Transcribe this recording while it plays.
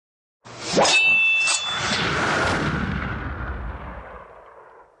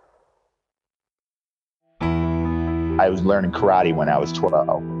I was learning karate when I was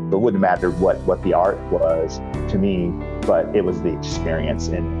 12. It wouldn't matter what the art was to me, but it was the experience,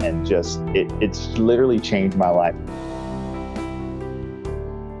 and just it's literally changed my life.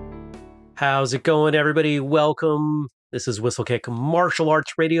 How's it going, everybody? Welcome. This is Whistlekick Martial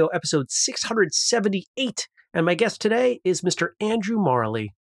Arts Radio, episode 678, and my guest today is Mr. Andrew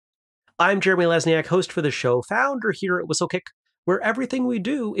Marley. I'm Jeremy Lesniak, host for the show, founder here at Whistlekick, where everything we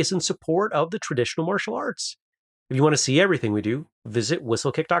do is in support of the traditional martial arts. If you want to see everything we do, visit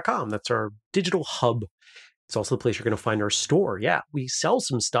whistlekick.com. That's our digital hub. It's also the place you're going to find our store. Yeah, we sell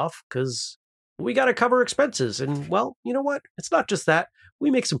some stuff because we got to cover expenses. And, well, you know what? It's not just that.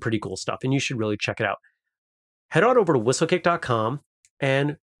 We make some pretty cool stuff, and you should really check it out. Head on over to whistlekick.com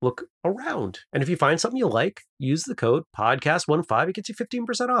and look around. And if you find something you like, use the code podcast15. It gets you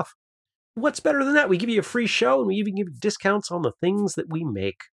 15% off. What's better than that? We give you a free show, and we even give you discounts on the things that we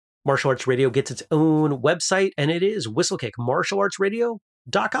make. Martial Arts Radio gets its own website, and it is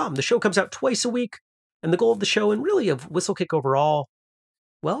whistlekickmartialartsradio.com. The show comes out twice a week, and the goal of the show, and really of Whistlekick overall,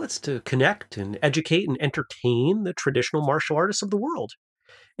 well, it's to connect and educate and entertain the traditional martial artists of the world.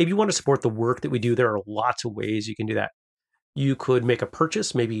 If you want to support the work that we do, there are lots of ways you can do that. You could make a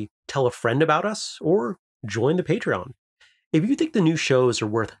purchase, maybe tell a friend about us, or join the Patreon. If you think the new shows are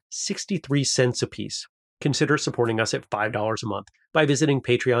worth 63 cents a piece, consider supporting us at $5 a month by visiting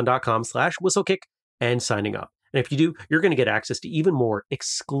patreon.com/whistlekick and signing up. And if you do, you're going to get access to even more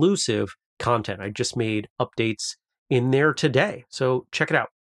exclusive content. I just made updates in there today, so check it out.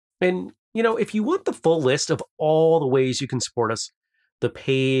 And, you know, if you want the full list of all the ways you can support us, the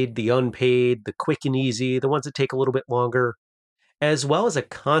paid, the unpaid, the quick and easy, the ones that take a little bit longer, as well as a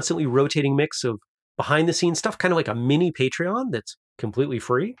constantly rotating mix of behind-the-scenes stuff, kind of like a mini Patreon that's completely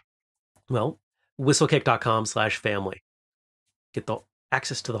free, well, whistlekick.com/family. Get the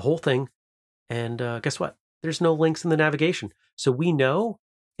access to the whole thing. And guess what? There's no links in the navigation. So we know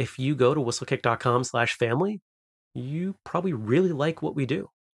if you go to whistlekick.com/family, you probably really like what we do.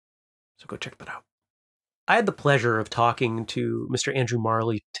 So go check that out. I had the pleasure of talking to Mr. Andrew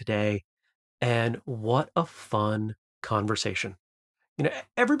Marley today, and what a fun conversation. You know,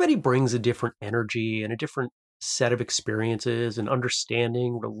 everybody brings a different energy and a different set of experiences and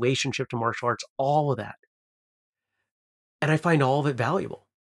understanding, relationship to martial arts, all of that. And I find all of it valuable.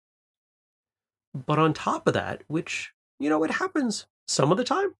 But on top of that, which, you know, it happens some of the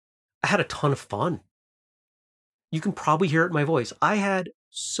time, I had a ton of fun. You can probably hear it in my voice. I had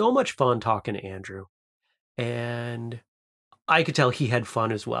so much fun talking to Andrew, and I could tell he had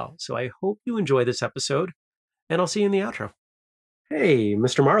fun as well. So I hope you enjoy this episode, and I'll see you in the outro. Hey,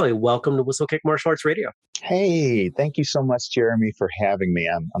 Mr. Marley, welcome to Whistlekick Martial Arts Radio. Hey, thank you so much, Jeremy, for having me.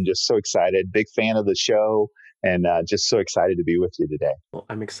 I'm just so excited. Big fan of the show, and just so excited to be with you today. Well,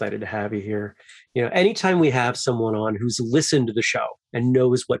 I'm excited to have you here. You know, anytime we have someone on who's listened to the show and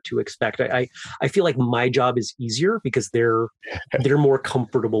knows what to expect, I feel like my job is easier because they're more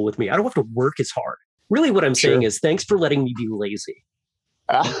comfortable with me. I don't have to work as hard. Really, what I'm saying is, thanks for letting me be lazy.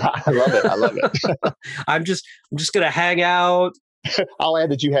 I love it. I love it. I'm just going to hang out. I'll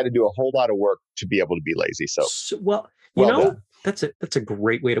add that you had to do a whole lot of work to be able to be lazy. So well, you know, done. That's a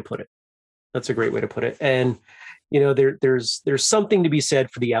great way to put it. That's a great way to put it. And, you know, there's something to be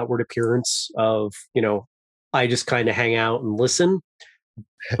said for the outward appearance of, you know, I just kind of hang out and listen.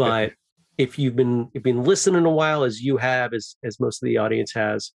 But if you've been listening a while, as you have, as most of the audience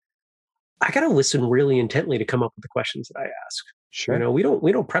has, I got to listen really intently to come up with the questions that I ask. Sure. You know,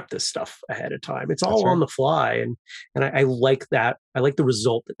 we don't prep this stuff ahead of time. It's all on the fly. And I like that. I like the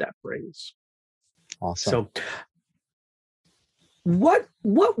result that brings. Awesome. So what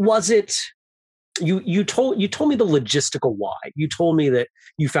was it? You told me the logistical why. You told me that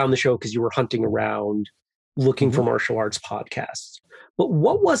you found the show because you were hunting around looking for martial arts podcasts. But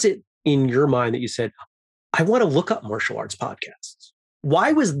what was it in your mind that you said, I want to look up martial arts podcasts?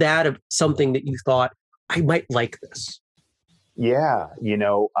 Why was that something that you thought, I might like this? Yeah, you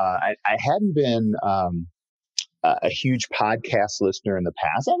know, I hadn't been a huge podcast listener in the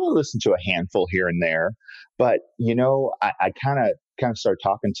past. I've listened to a handful here and there, but you know, I kind of started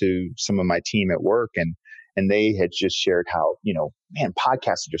talking to some of my team at work, and they had just shared how, you know, man,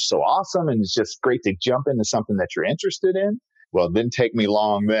 podcasts are just so awesome, and it's just great to jump into something that you're interested in. Well, it didn't take me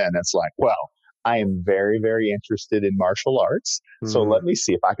long then. It's like, well, I am very, very interested in martial arts. So let me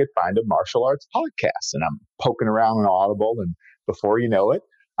see if I could find a martial arts podcast. And I'm poking around on Audible, and before you know it,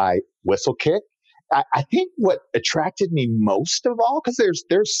 I Whistlekick. I think what attracted me most of all, because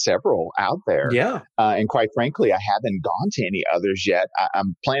there's several out there. Yeah. And quite frankly, I haven't gone to any others yet.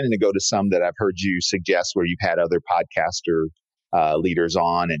 I'm planning to go to some that I've heard you suggest where you've had other podcaster leaders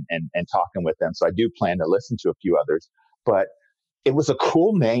on and talking with them. So I do plan to listen to a few others, but it was a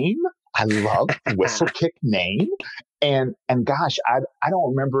cool name. I love whistlekick name. And gosh, I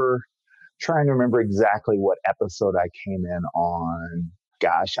don't remember, trying to remember exactly what episode I came in on.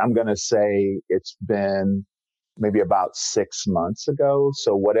 Gosh, I'm going to say it's been maybe about 6 months ago.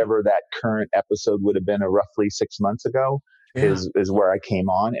 So whatever that current episode would have been, roughly 6 months ago, Yeah. is where I came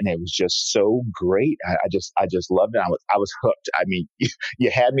on, and it was just so great. I just loved it. I was hooked. I mean, you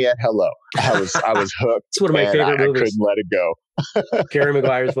had me at hello. I was hooked. It's one of my favorite I movies. couldn't let it go. Jerry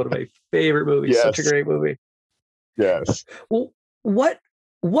Maguire is one of my favorite movies. Yes. Such a great movie. Yes. Well, what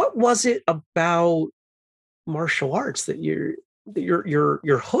was it about martial arts that you're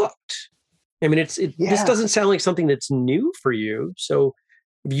hooked? I mean, this doesn't sound like something that's new for you. So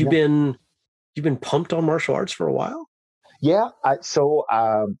have you been pumped on martial arts for a while? Yeah. I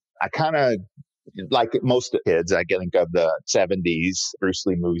kind of, like most kids, I think of the 70s, Bruce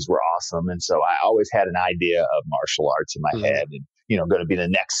Lee movies were awesome. And so I always had an idea of martial arts in my head and, going to be the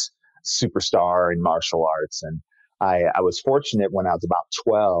next superstar in martial arts. And I was fortunate when I was about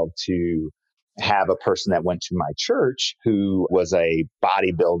 12 to have a person that went to my church who was a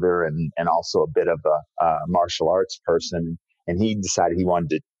bodybuilder and also a bit of a martial arts person. And he decided he wanted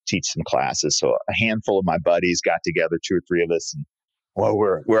to teach some classes. So a handful of my buddies got together, 2 or 3 of us, and well,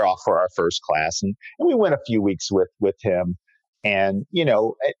 we're off for our first class, and we went a few weeks with him, and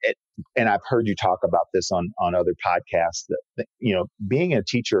and I've heard you talk about this on other podcasts that being a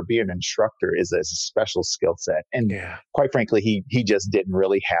teacher, being an instructor is a special skill set, and quite frankly, he just didn't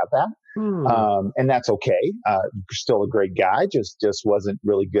really have that, and that's okay. Still a great guy, just wasn't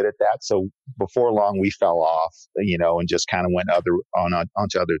really good at that. So before long, we fell off, and just kind of went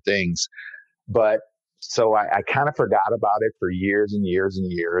onto other things, but. So I kind of forgot about it for years and years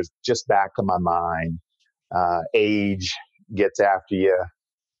and years, just back of my mind. Age gets after you,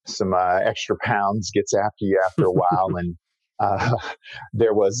 some extra pounds gets after you after a while. And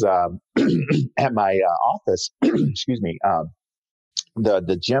there was at my office, excuse me,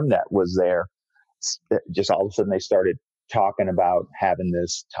 the gym that was there, just all of a sudden they started talking about having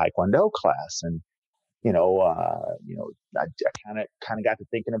this Taekwondo class. And I kind of got to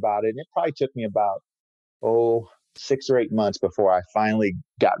thinking about it. And it probably took me about 6 or 8 months before I finally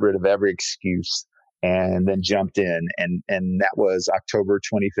got rid of every excuse and then jumped in. And that was October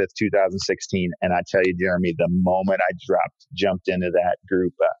 25th, 2016. And I tell you, Jeremy, the moment I jumped into that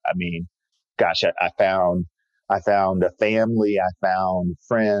group, I mean, gosh, I found a family, I found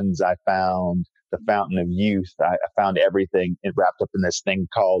friends, I found the fountain of youth. I found everything wrapped up in this thing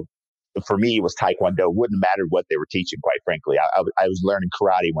called, for me, it was Taekwondo. Wouldn't matter what they were teaching, quite frankly. I was learning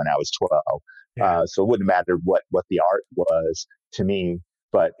karate when I was 12. So it wouldn't matter what the art was to me,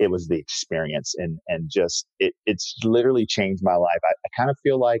 but it was the experience and just, it's literally changed my life. I kind of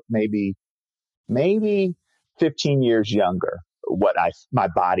feel like maybe 15 years younger, what my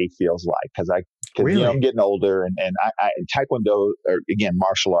body feels like. Cause really? I'm getting older and Taekwondo, or again,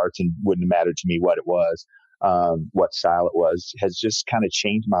 martial arts, and wouldn't matter to me what it was, what style it was, has just kind of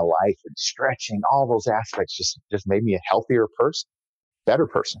changed my life, and stretching, all those aspects just made me a healthier person, better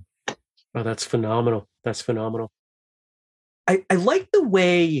person. Oh, that's phenomenal. That's phenomenal. I like the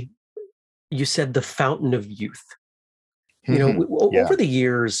way you said the fountain of youth. Over the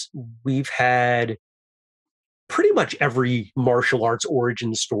years, we've had pretty much every martial arts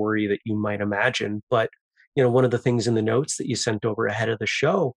origin story that you might imagine. But, one of the things in the notes that you sent over ahead of the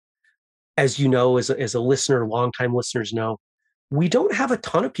show, as you know, as a listener, longtime listeners know, we don't have a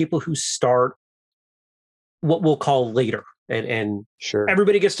ton of people who start what we'll call later. And sure,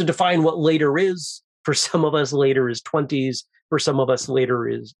 everybody gets to define what later is. For some of us, later is 20s. For some of us, later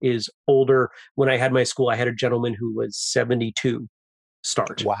is older. When I had my school, I had a gentleman who was 72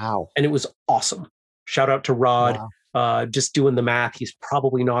 start. Wow. And it was awesome. Shout out to Rod. Wow. Just doing the math. He's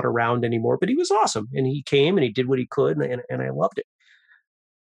probably not around anymore, but he was awesome. And he came and he did what he could, and I loved it.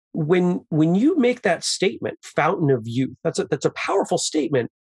 When you make that statement, fountain of youth, that's a powerful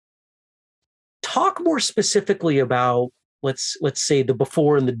statement. Talk more specifically about, let's say, the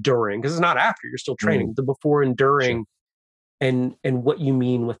before and the during, because it's not after, you're still training, the before and during, sure. and what you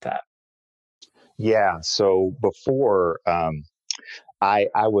mean with that. Yeah. So before, I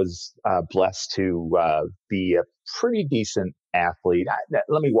was blessed to be a pretty decent athlete.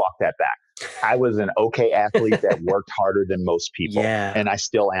 Let me walk that back. I was an okay athlete that worked harder than most people. Yeah. And I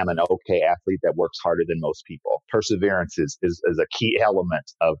still am an okay athlete that works harder than most people. Perseverance is a key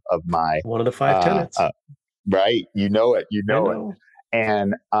element of my... One of the 5 tenets. Right. You know it. I know.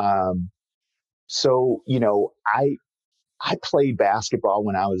 And so, I played basketball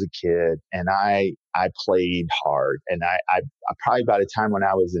when I was a kid, and I played hard. And I probably by the time when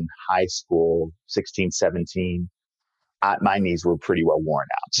I was in high school, 16, 17, my knees were pretty well worn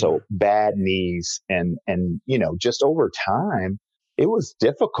out. So bad knees, and just over time, it was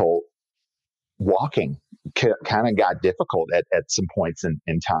difficult walking. Kind of got difficult at some points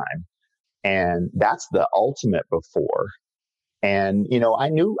in time, and that's the ultimate before. And I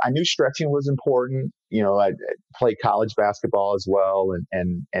knew stretching was important. I played college basketball as well,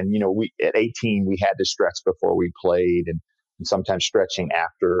 and we at 18 we had to stretch before we played, and sometimes stretching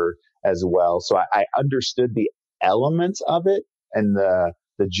after as well. So I understood the elements of it and the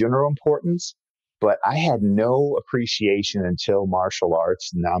general importance, but I had no appreciation until martial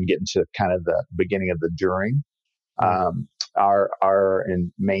arts. Now I'm getting to kind of the beginning of the during. Our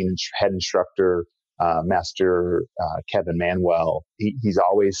main head instructor, Master Kevin Manuel, he's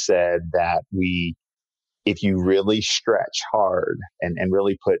always said that if you really stretch hard and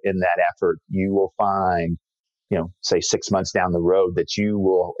really put in that effort, you will find, say 6 months down the road, that you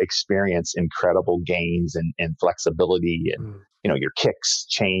will experience incredible gains and flexibility, and your kicks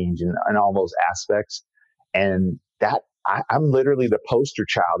change and all those aspects. And that I'm literally the poster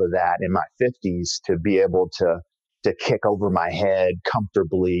child of that in my 50s, to be able to kick over my head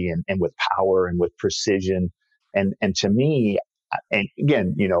comfortably and with power and with precision. And to me, and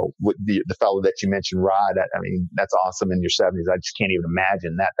again, with the fellow that you mentioned, Rod, I mean, that's awesome in your 70s. I just can't even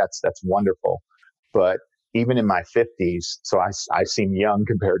imagine that. That's wonderful. But even in my 50s, so I seem young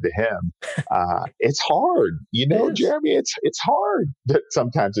compared to him. It's hard, Jeremy. It's hard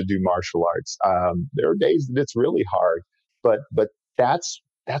sometimes to do martial arts. There are days that it's really hard, but that's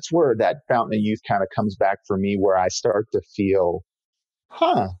where that fountain of youth kind of comes back for me, where I start to feel,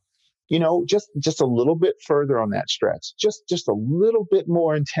 just a little bit further on that stretch, just a little bit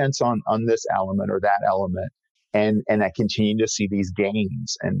more intense on this element or that element. And I continue to see these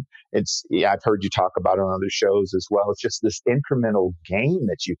gains. And I've heard you talk about it on other shows as well. It's just this incremental gain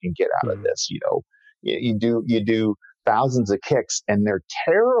that you can get out of this. You do thousands of kicks and they're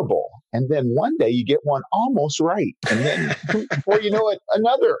terrible. And then one day you get one almost right. And then before you know it,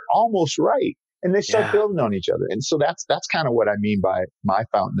 another almost right. And they start building on each other. And so that's kind of what I mean by my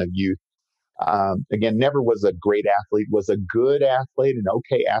fountain of youth. Again, never was a great athlete, was a good athlete, an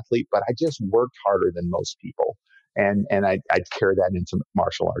okay athlete, but I just worked harder than most people. And I'd carry that into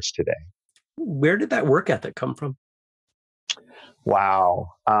martial arts today. Where did that work ethic come from? Wow.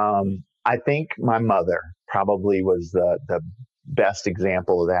 I think my mother probably was the best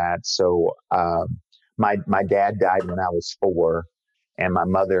example of that. So my dad died when I was 4, and my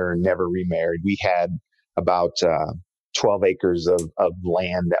mother never remarried. We had about 12 acres of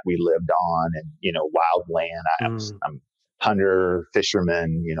land that we lived on, and wild land. I'm hunter,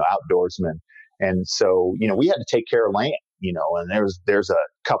 fisherman, outdoorsman, and so we had to take care of land. And there's a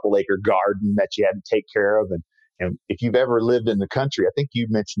couple acre garden that you had to take care of, and if you've ever lived in the country, I think you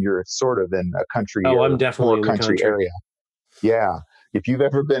mentioned you're sort of in a country. Oh, I'm definitely in the country area. Yeah, if you've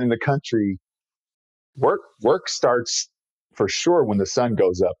ever been in the country, work starts for sure when the sun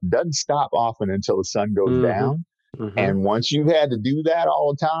goes up. It doesn't stop often until the sun goes down. And once you've had to do that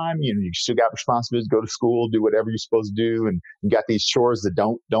all the time, you still got responsibilities, go to school, do whatever you're supposed to do. And you got these chores that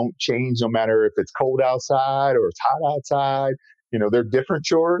don't change, no matter if it's cold outside or it's hot outside. They're different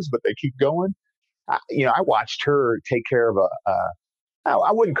chores, but they keep going. I watched her take care of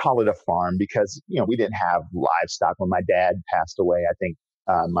I wouldn't call it a farm, because, we didn't have livestock when my dad passed away. I think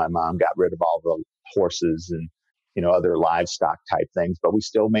my mom got rid of all the horses and, other livestock type things, but we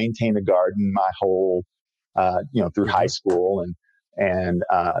still maintained a garden my whole through high school, and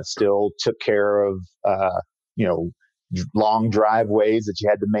still took care of, long driveways that you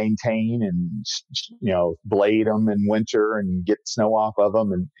had to maintain and, blade them in winter and get snow off of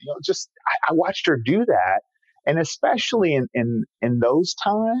them. And, I watched her do that. And especially in those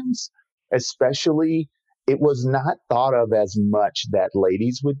times, especially, it was not thought of as much that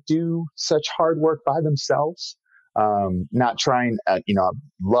ladies would do such hard work by themselves. Not trying, I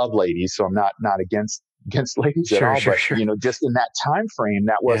love ladies, so I'm not against ladies at all, but just in that time frame,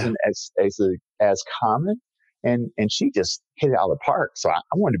 that wasn't as common, and she just hit it out of the park. So I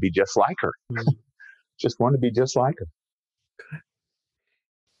wanted to be just like her. Just wanted to be just like her.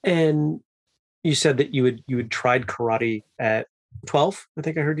 And you said that you had tried karate at 12, I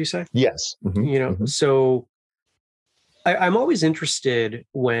think I heard you say. Yes. So I'm always interested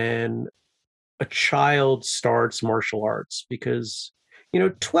when a child starts martial arts, because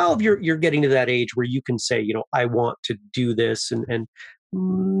 12, you're getting to that age where you can say, I want to do this, and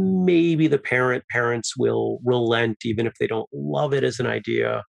maybe the parents will relent even if they don't love it as an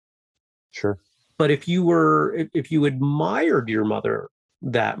idea. Sure. But if you admired your mother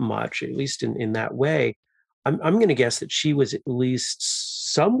that much, at least in that way, I'm going to guess that she was at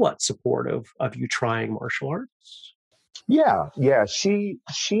least somewhat supportive of you trying martial arts. Yeah. She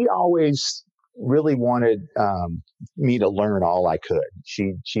always really wanted me to learn all I could.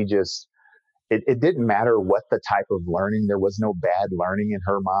 She just it didn't matter what the type of learning. There was no bad learning in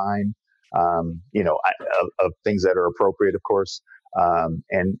her mind. Of things that are appropriate, of course.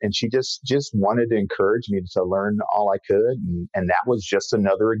 And she just wanted to encourage me to learn all I could, and that was just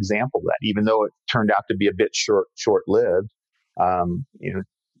another example of that. Even though it turned out to be a bit short lived,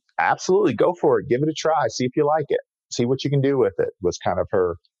 absolutely go for it, give it a try, see if you like it, see what you can do with it. Was kind of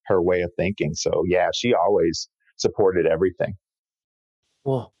her way of thinking. So yeah, she always supported everything.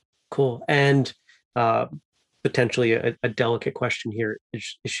 Well, cool. And potentially a delicate question here.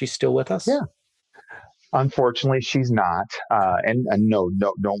 Is she still with us? Yeah. Unfortunately, she's not. And no,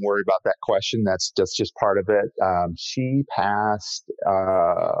 don't worry about that question. That's just part of it. She passed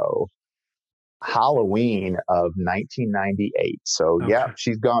Halloween of 1998. So yeah, Okay.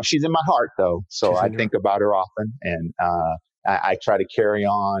 she's gone. She's in my heart though. So She's I in your. think about her often, and I try to carry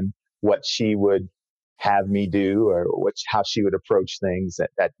on what she would have me do, or how she would approach things.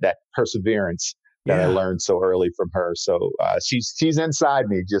 That perseverance that I Yeah. learned so early from her. So she's inside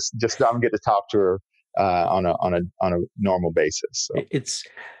me. Just don't get to talk to her on a normal basis. So It's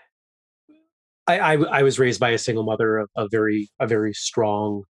I was raised by a single mother, a very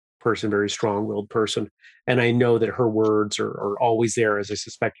strong person, very strong-willed person, and I know that her words are always there, as I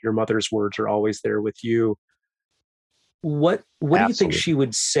suspect your mother's words are always there with you. What do you think absolutely. she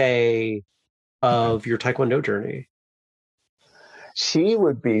would say of your Taekwondo journey? She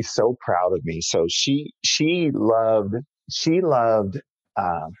would be so proud of me. So she loved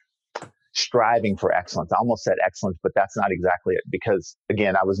um, striving for excellence. I almost said excellence, but that's not exactly it, because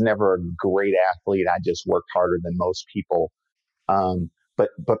again, I was never a great athlete. I just worked harder than most people.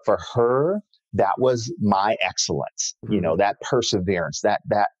 But for her, that was my excellence. Mm, That perseverance, that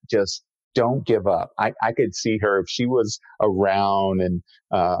just don't give up. I could see her if she was around and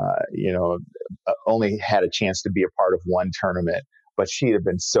only had a chance to be a part of one tournament, but she'd have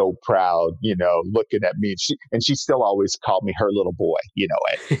been so proud, looking at me. She still always called me her little boy.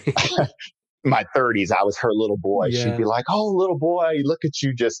 At my 30s, I was her little boy. She'd be yeah. like, "Oh, little boy, look at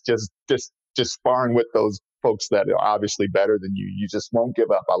you, just sparring with those folks that are obviously better than you. You just won't give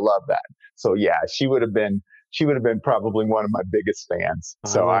up." I love that. So yeah, she would have been probably one of my biggest fans. I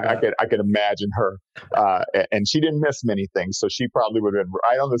So love I that. could I could imagine her, and she didn't miss many things. So she probably would have been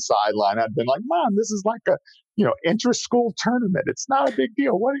right on the sideline. I'd been like, "Mom, this is like a intra-school tournament. It's not a big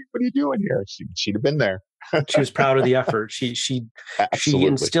deal. What are you doing here?" She'd have been there. She was proud of the effort. She Absolutely.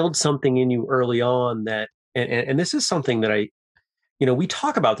 instilled something in you early on that, and this is something that we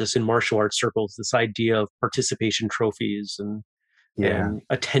talk about this in martial arts circles, this idea of participation trophies Yeah. and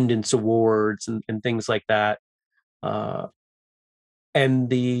attendance awards and things like that. Uh, and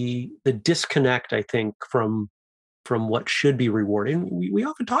the disconnect, I think, from what should be rewarded. And we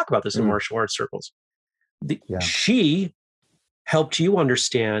often talk about this in Mm, martial arts circles. yeah. She helped you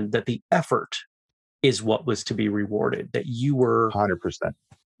understand that the effort is what was to be rewarded, that you were 100%.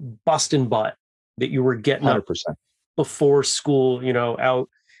 busting butt, that you were getting up 100%. before school, out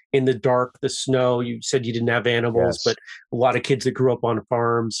in the dark, the snow. You said you didn't have animals, Yes. but a lot of kids that grew up on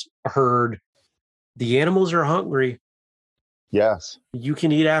farms heard the animals are hungry. Yes. You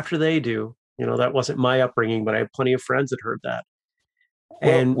can eat after they do. That wasn't my upbringing, but I have plenty of friends that heard that.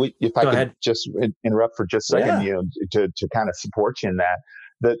 Well, And if I go could ahead. just interrupt for just a second, Yeah. to kind of support you in that,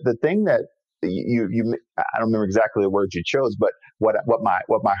 the thing that I don't remember exactly the words you chose, but what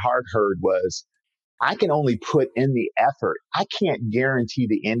my heart heard was, I can only put in the effort. I can't guarantee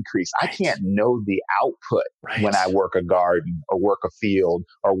the increase. I Right. can't know the output when I Right. work a garden or work a field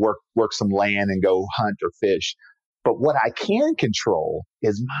or work some land and go hunt or fish. But what I can control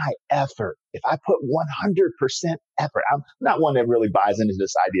is my effort. If I put 100% effort, I'm not one that really buys into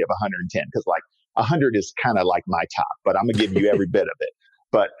this idea of 110, because like 100 is kind of like my top, but I'm going to give you every bit of it.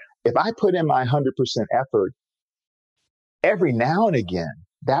 But if I put in my 100% effort, every now and again,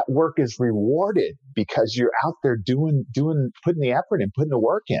 that work is rewarded because you're out there putting the effort and putting the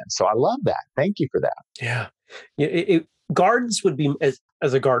work in. So I love that. Thank you for that. Yeah. Gardens would be, as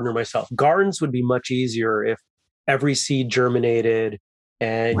a gardener myself, gardens would be much easier if every seed germinated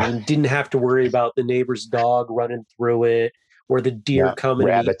and you Right. didn't have to worry about the neighbor's dog running through it or the deer Yeah. coming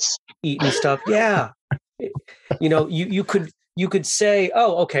and Rabbits. eating stuff. Yeah. You could say,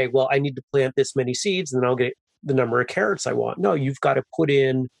 oh, okay, well, I need to plant this many seeds and then I'll get the number of carrots I want. No, you've got to put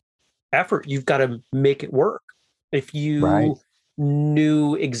in effort. You've got to make it work. If Right. you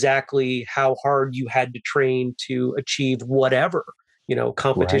knew exactly how hard you had to train to achieve whatever,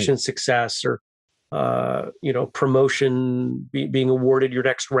 competition success or, promotion, being awarded your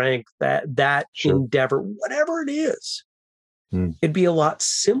next rank, that Sure. endeavor, whatever it is, it'd be a lot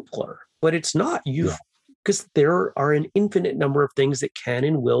simpler, but it's not. Because there are an infinite number of things that can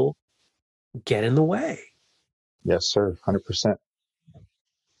and will get in the way. Yes, sir. 100%.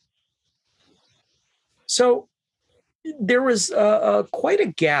 So there was quite a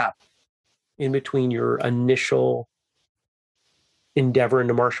gap in between your initial endeavor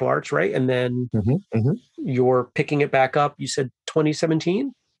into martial arts, right? And then you're picking it back up. You said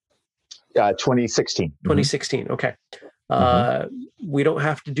 2017? 2016. 2016. Okay. We don't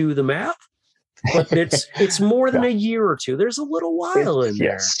have to do the math, but it's more than a year or two. There's a little while in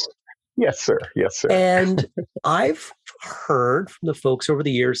there. Yes, sir. Yes, sir. And I've heard from the folks over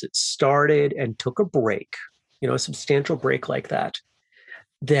the years that started and took a break, a substantial break like that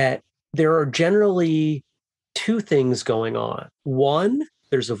there are generally two things going on. One,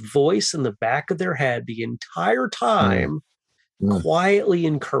 there's a voice in the back of their head the entire time, quietly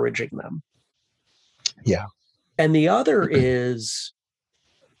encouraging them. Yeah. And the other is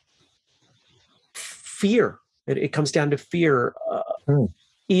fear. It comes down to fear.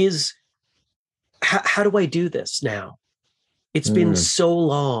 How do I do this now? It's been so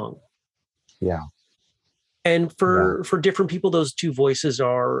long. Yeah. And for different people, those two voices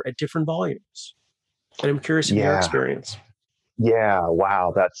are at different volumes. And I'm curious in your experience. Yeah.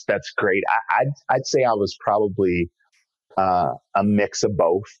 Wow. That's great. I'd say I was probably a mix of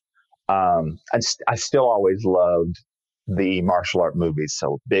both. I still always loved the martial art movies.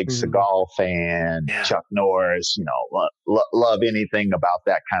 So big Seagal fan, Chuck Norris, love anything about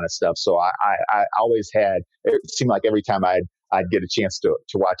that kind of stuff. So I always had, it seemed like every time I'd get a chance to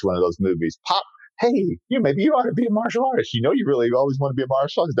watch one of those movies, pop, hey, maybe you ought to be a martial artist. You really always want to be a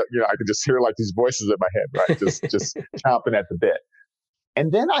martial artist. I could just hear like these voices in my head, right? Just chomping at the bit.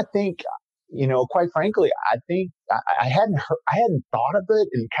 And then I think, quite frankly, I think I hadn't thought of it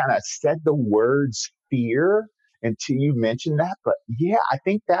and kind of said the words fear until you mentioned that. But yeah, I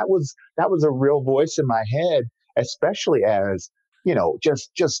think that was a real voice in my head, especially as,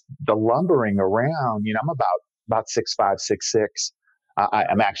 just the lumbering around. I'm about 6'5", 6'6".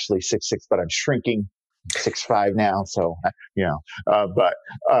 I'm actually 6'6", but I'm shrinking. 6'5" now. So,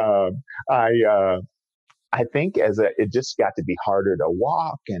 I think it just got to be harder to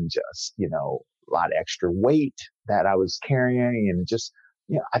walk and just, a lot of extra weight that I was carrying and just,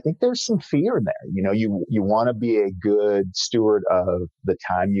 I think there's some fear in there. You want to be a good steward of the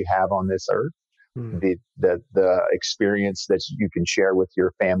time you have on this earth, the experience that you can share with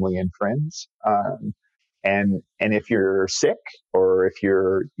your family and friends. And if you're sick or if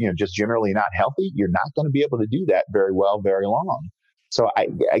you're, just generally not healthy, you're not going to be able to do that very well, very long. So I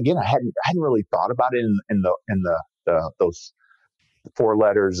hadn't really thought about it in those four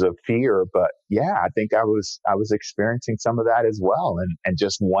letters of fear, but yeah, I think I was experiencing some of that as well. And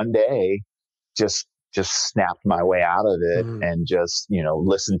just one day, just snapped my way out of it and just,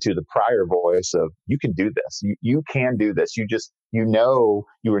 listened to the prior voice of, you can do this. You can do this. You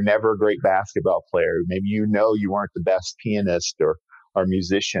were never a great basketball player. Maybe, you weren't the best pianist or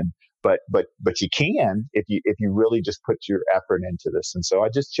musician, but you can, if you really just put your effort into this. And so I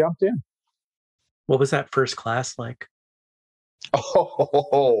just jumped in. What was that first class like?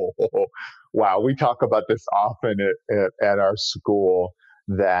 Oh, wow. We talk about this often at our school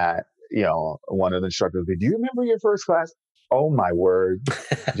that, one of the instructors would be, do you remember your first class? Oh my word,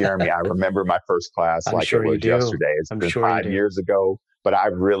 Jeremy, I remember my first class like it was yesterday. It's been 5 years ago, but I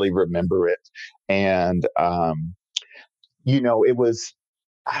really remember it. And, it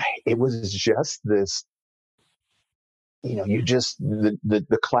was just this, you just,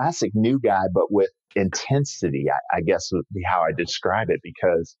 the classic new guy, but with intensity, I guess would be how I describe it,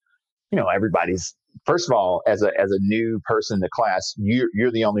 because, everybody's, first of all, as a new person in the class,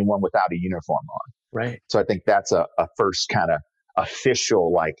 you're the only one without a uniform on. Right. So I think that's a first kind of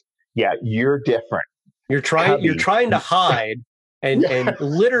official, like, yeah, you're different. You're trying to hide and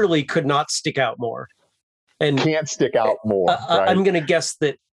literally could not stick out more. And can't stick out more. Right? I'm going to guess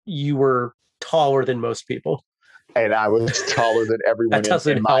that you were taller than most people. And I was taller than everyone in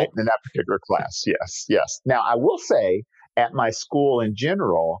that particular class. Yes. Now, I will say at my school in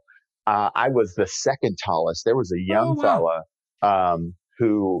general, I was the second tallest. There was a young fella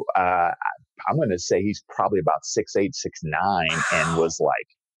who I'm going to say he's probably about 6'8", 6'9", and was like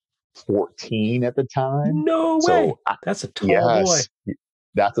 14 at the time. No way. That's a tall boy.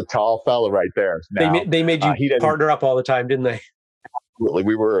 That's a tall fella right there. Now, they made you partner up all the time, didn't they? Absolutely.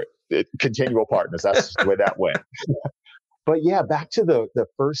 We were continual partners. That's the way that went. but yeah, back to the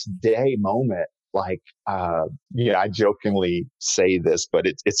first day moment. Like, I jokingly say this, but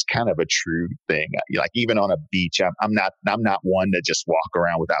it's kind of a true thing. Like even on a beach, I'm not one to just walk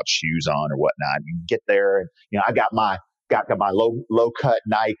around without shoes on or whatnot. You get there, and I got my low cut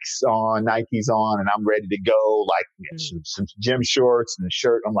Nikes on, and I'm ready to go. Like some gym shorts and a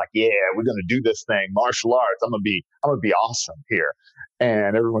shirt. I'm like, yeah, we're gonna do this thing, martial arts. I'm gonna be awesome here.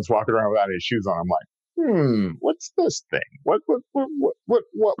 And everyone's walking around without any shoes on. I'm like, what's this thing?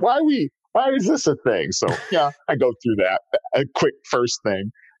 Why is this a thing? So yeah, I go through that a quick first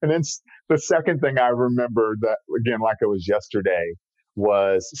thing. And then the second thing I remember that again, like it was yesterday,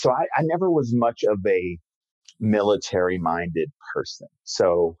 was so I never was much of a military minded person.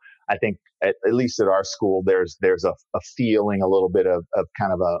 So I think at least at our school, there's a feeling, a little bit of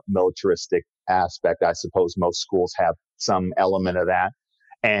kind of a militaristic aspect. I suppose most schools have some element of that.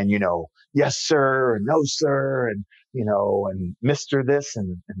 And, yes, sir, and no, sir, and, and Mr. this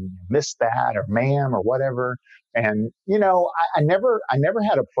and Miss that or ma'am or whatever. And, I never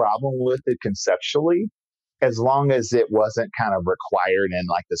had a problem with it conceptually, as long as it wasn't kind of required in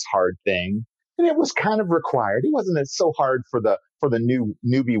like this hard thing. And it was kind of required. It wasn't so hard for the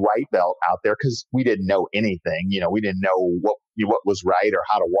newbie white belt out there, because we didn't know anything. We didn't know what was right or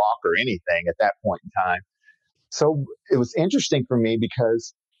how to walk or anything at that point in time. So it was interesting for me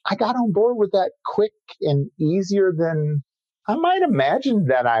because I got on board with that quick and easier than I might imagine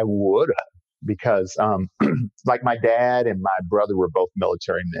that I would have, because like my dad and my brother were both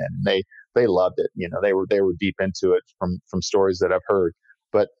military men. They loved it. They were deep into it from stories that I've heard.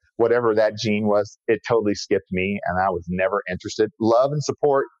 But whatever that gene was, it totally skipped me, and I was never interested. Love and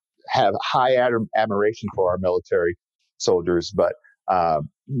support, have high admiration for our military soldiers, but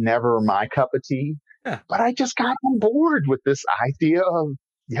never my cup of tea. Yeah. But I just got on board with this idea of,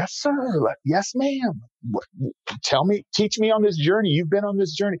 yes, sir. Yes, ma'am. Teach me on this journey. You've been on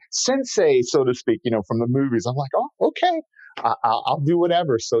this journey. Sensei, so to speak, from the movies. I'm like, oh, okay. I'll do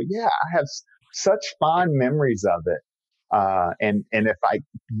whatever. So yeah, I have such fond memories of it. And if I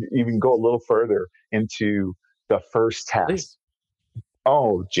even go a little further into the first test, Please.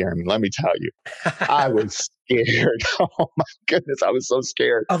 Oh, Jeremy, let me tell you, I was scared. Oh my goodness, I was so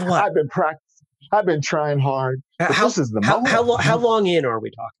scared. Of what? I've been practicing. I've been trying hard. This is the moment. How long in are we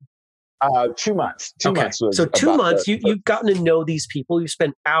talking? 2 months. Two months. So 2 months, you've gotten to know these people. You've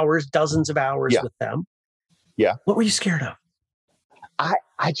spent hours, dozens of hours with them. Yeah. What were you scared of? I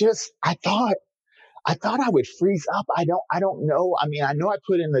thought I would freeze up. I don't know. I mean, I know I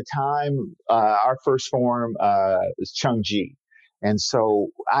put in the time. Our first form was Chungji. And so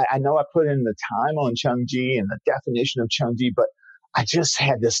I know I put in the time on Chungji and the definition of Chungji, but I just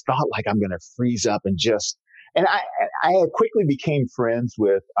had this thought like I'm going to freeze up and I quickly became friends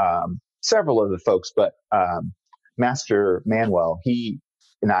with several of the folks, but Master Manuel, he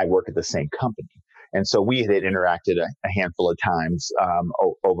and I work at the same company. And so we had interacted a handful of times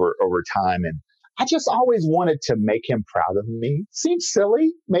over time. And I just always wanted to make him proud of me. Seems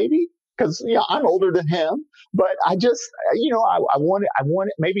silly, maybe, because I'm older than him, but I just, I wanted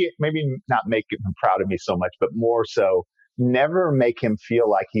maybe not make him proud of me so much, but more so never make him feel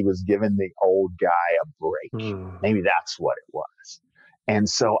like he was giving the old guy a break. Maybe that's what it was. And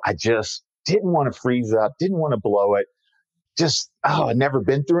so I just didn't want to freeze up, didn't want to blow it. I'd never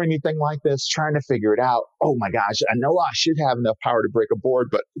been through anything like this, trying to figure it out. Oh my gosh, I know I should have enough power to break a board,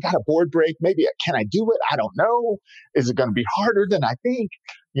 but we got a board break. Maybe can I do it? I don't know. Is it going to be harder than I think?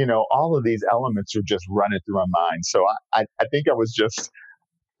 All of these elements are just running through my mind. So I think I was just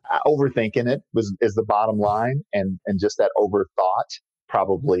overthinking it is the bottom line. And just that overthought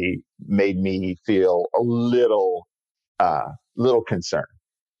probably made me feel a little concerned.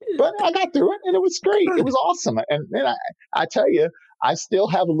 But I got through it, and it was great. It was awesome. And I tell you, I still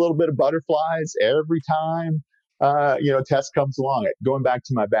have a little bit of butterflies every time, test comes along. Going back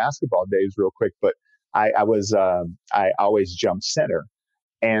to my basketball days real quick, but I always jumped center.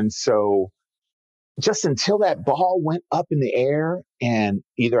 And so just until that ball went up in the air and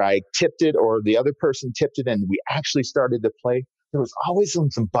either I tipped it or the other person tipped it and we actually started to play, there was always some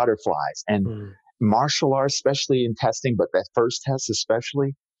butterflies. And martial arts, especially in testing, but that first test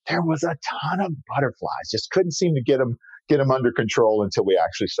especially, there was a ton of butterflies. Just couldn't seem to get them under control until we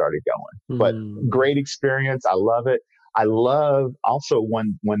actually started going. But great experience. I love it. I love also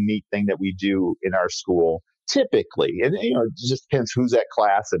one neat thing that we do in our school typically, and it just depends who's at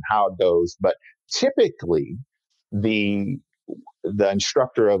class and how it goes, but typically the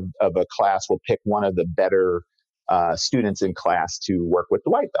instructor of a class will pick one of the better students in class to work with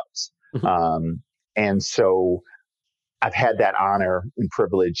the white belts. And so I've had that honor and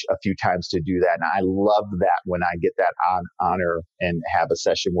privilege a few times to do that. And I love that when I get that honor and have a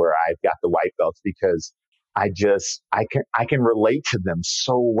session where I've got the white belts, because I can relate to them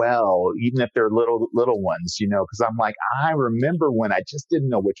so well, even if they're little ones, because I'm like, I remember when I just didn't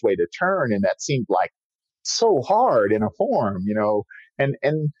know which way to turn. And that seemed like so hard in a form, and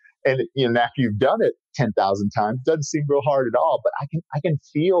after you've done it 10,000 times, it doesn't seem real hard at all, but I can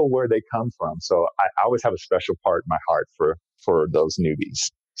feel where they come from. So I always have a special part in my heart for those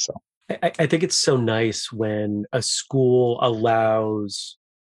newbies. So I think it's so nice when a school allows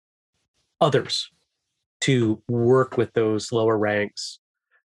others to work with those lower ranks.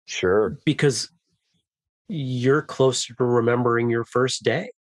 Sure. Because you're closer to remembering your first day.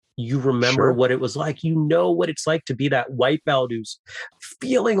 You remember what it was like. You know what it's like to be that white belt who's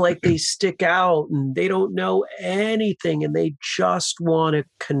feeling like they stick out and they don't know anything and they just want to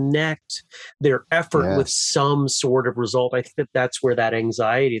connect their effort with some sort of result. I think that's where that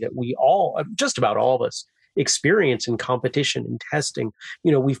anxiety that we all, just about all of us, experience in competition and testing.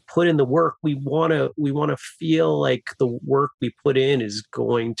 We've put in the work. We want to feel like the work we put in is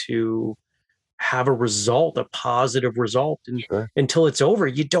going to have a result, a positive result. And until it's over,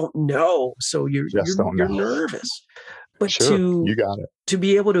 you don't know. So you're nervous. But you got it. To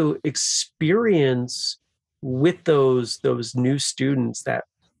be able to experience with those new students that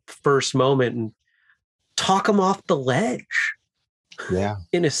first moment and talk them off the ledge. Yeah.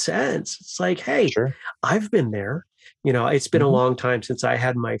 In a sense, it's like, hey, I've been there. It's been a long time since I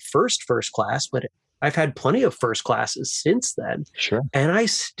had my first class, but I've had plenty of first classes since then. Sure. And I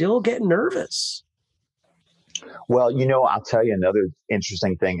still get nervous. Well, I'll tell you another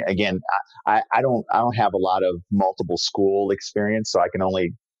interesting thing. Again, I don't have a lot of multiple school experience, so I can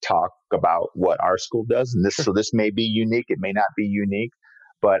only talk about what our school does. And so this may be unique. It may not be unique,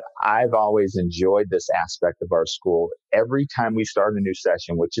 but I've always enjoyed this aspect of our school. Every time we start a new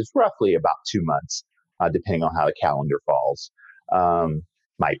session, which is roughly about 2 months, depending on how the calendar falls,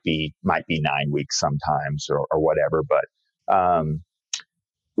 might be 9 weeks sometimes or whatever. But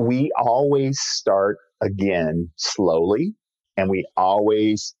we always start again slowly, and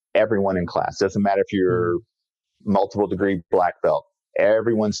everyone in class, doesn't matter if you're multiple degree black belt,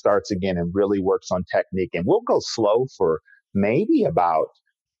 everyone starts again and really works on technique. And we'll go slow for maybe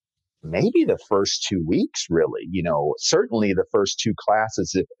the first 2 weeks, really. Certainly the first 2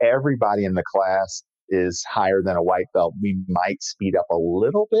 classes, if everybody in the class is higher than a white belt, we might speed up a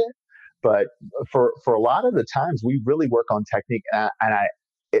little bit. But for a lot of the times, we really work on technique. And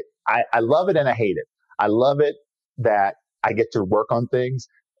I love it and I hate it. I love it that I get to work on things,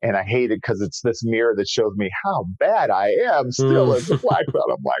 and I hate it because it's this mirror that shows me how bad I am still as a black belt.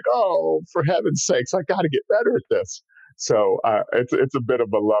 I'm like, oh, for heaven's sakes, I got to get better at this. So it's a bit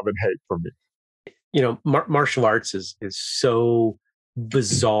of a love and hate for me. Martial arts is so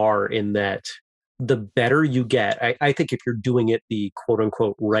bizarre in that the better you get, I think if you're doing it the quote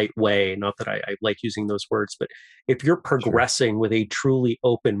unquote right way, not that I like using those words, but if you're progressing with a truly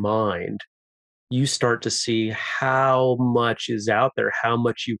open mind, you start to see how much is out there, how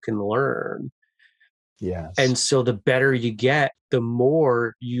much you can learn. Yes. And so the better you get, the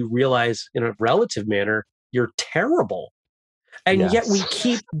more you realize in a relative manner, you're terrible. And yet we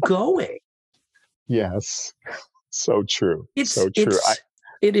keep going. Yes. So true.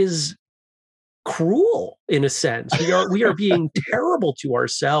 It is cruel in a sense. We are being terrible to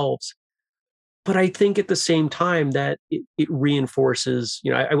ourselves. But I think at the same time that it reinforces,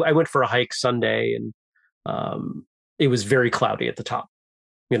 I went for a hike Sunday and it was very cloudy at the top.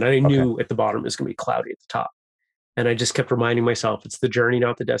 And I knew at the bottom it was going to be cloudy at the top. And I just kept reminding myself, it's the journey,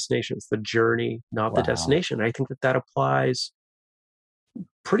 not the destination. It's the journey, not the destination. I think that applies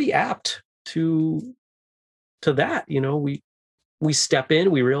pretty apt to that. We step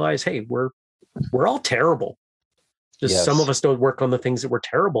in, we realize, hey, we're all terrible. Just some of us don't work on the things that we're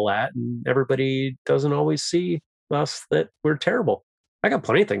terrible at, and everybody doesn't always see us that we're terrible. I got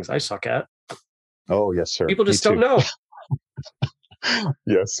plenty of things I suck at. Oh, yes, sir. People just don't know.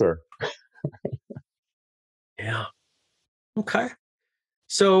 Yes, sir. Yeah. Okay.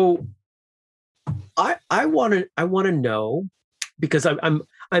 So I want to know, because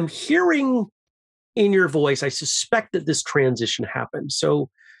I'm hearing in your voice, I suspect that this transition happened.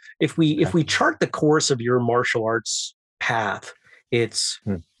 So if we chart the course of your martial arts path, it's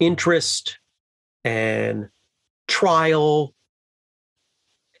interest and trial,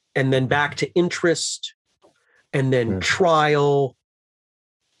 and then back to interest, and then trial.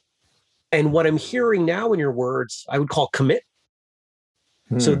 And what I'm hearing now in your words, I would call commit.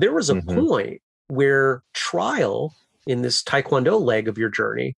 So there was a point where trial in this Taekwondo leg of your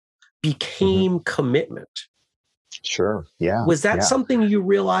journey became commitment. Sure. Yeah. Was that Yeah. something you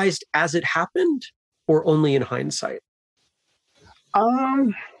realized as it happened or only in hindsight?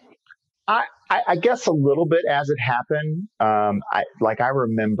 Um, I guess a little bit as it happened. I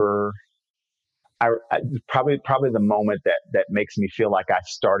remember probably the moment that makes me feel like I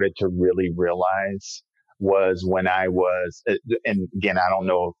started to really realize was when I was, and again, I don't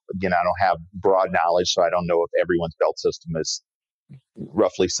know, again, I don't have broad knowledge, so I don't know if everyone's belt system is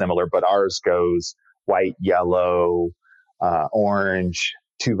roughly similar, but ours goes white, yellow, orange,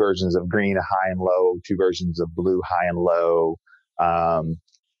 two versions of green, a high and low, two versions of blue, high and low, um,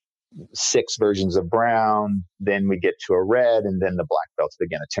 six versions of brown. Then we get to a red, and then the black belts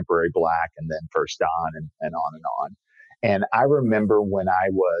begin a temporary black, and then first dan, and on and on. And I remember when I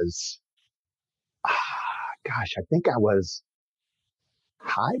was, gosh, I think I was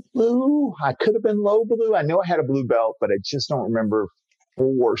high blue. I could have been low blue. I know I had a blue belt, but I just don't remember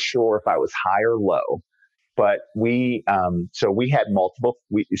for sure if I was high or low. But so we had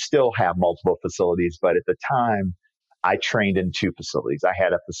we still have multiple facilities, but at the time I trained in two facilities. I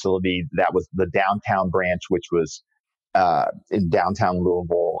had a facility that was the downtown branch, which was, in downtown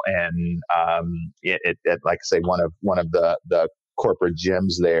Louisville, and, like I say, one of the corporate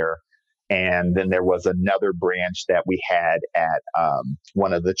gyms there. And then there was another branch that we had at,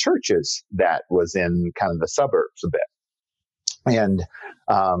 one of the churches that was in kind of the suburbs a bit. And,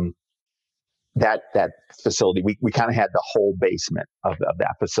 that facility, we kind of had the whole basement of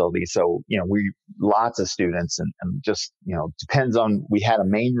that facility. So, we, lots of students, and just, depends on, we had a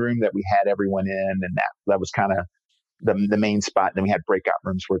main room that we had everyone in, and that was kind of the main spot. Then we had breakout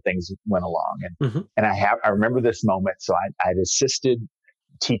rooms where things went along. And I remember this moment. So I'd assisted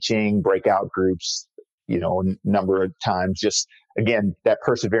teaching breakout groups, a number of times, just again, that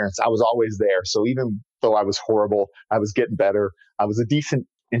perseverance. I was always there. So even though I was horrible, I was getting better. I was a decent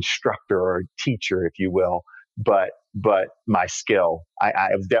instructor or teacher, if you will, but my skill, I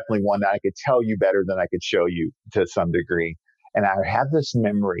was definitely one that I could tell you better than I could show you to some degree. And I have this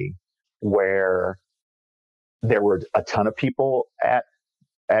memory where there were a ton of people at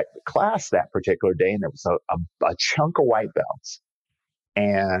class that particular day, and there was a chunk of white belts.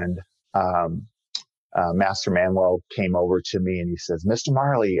 And Master Manuel came over to me and he says, "Mr.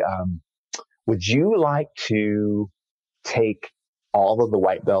 Marley, would you like to take all of the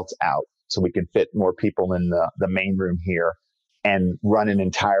white belts out so we can fit more people in the main room here and run an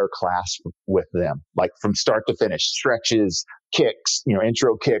entire class with them, like from start to finish, stretches, kicks,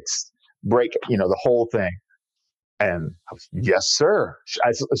 intro kicks, break, the whole thing?" And I was, "Yes, sir."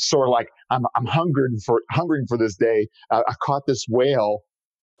 I sort of like, I'm hungering for this day. I caught this whale.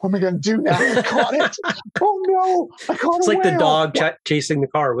 What am I going to do now? I caught it. Oh no, I caught It's a like whale. the dog chasing the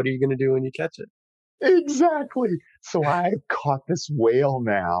car. What are you going to do when you catch it? Exactly. So I caught this whale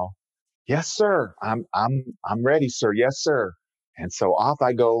now. "Yes, sir. I'm ready, sir. Yes, sir." And so off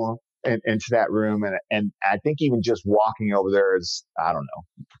I go into that room. And I think even just walking over there is, I don't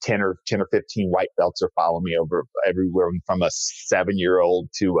know, 10 or 15 white belts are following me over everywhere, from a 7-year-old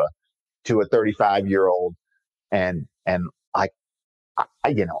to a 35-year-old. And I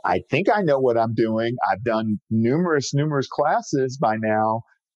think I know what I'm doing. I've done numerous classes by now,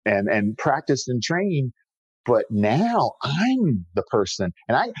 and practiced and trained. But now I'm the person,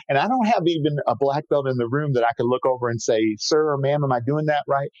 and I don't have even a black belt in the room that I can look over and say, "Sir or ma'am, am I doing that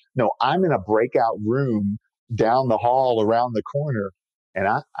right?" No, I'm in a breakout room down the hall around the corner, and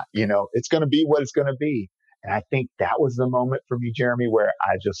it's going to be what it's going to be. And I think that was the moment for me, Jeremy, where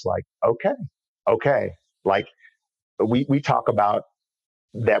I just like, okay, like we talk about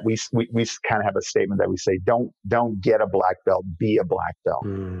that. We kind of have a statement that we say, don't get a black belt, be a black belt.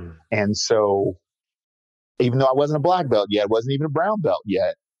 And so, even though I wasn't a black belt yet, wasn't even a brown belt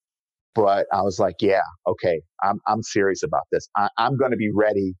yet, but I was like, yeah, okay, I'm serious about this. I'm going to be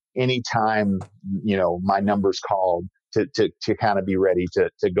ready anytime, my number's called, to kind of be ready to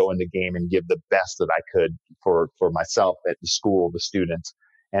go in the game and give the best that I could for myself, at the school, the students.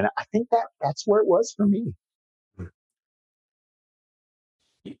 And I think that's where it was for me.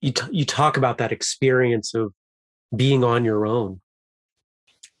 You talk about that experience of being on your own.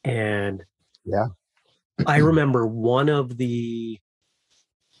 And yeah, I remember one of the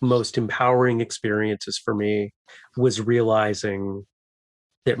most empowering experiences for me was realizing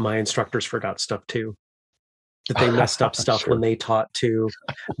that my instructors forgot stuff too, that they messed up stuff sure. when they taught too,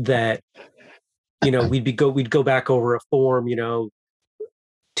 that, we'd go back over a form,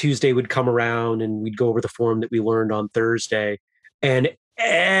 Tuesday would come around and we'd go over the form that we learned on Thursday, and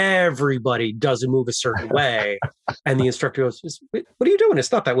everybody does a move a certain way. And the instructor goes, "What are you doing?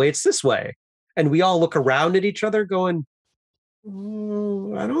 It's not that way. It's this way." And we all look around at each other going,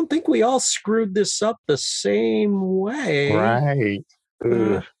 I don't think we all screwed this up the same way. Right.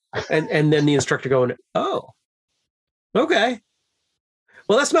 And then the instructor going, oh, okay.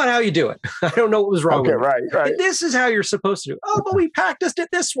 Well, that's not how you do it. I don't know what was wrong Okay, with it. right. This is how you're supposed to do it. Oh, but we practiced it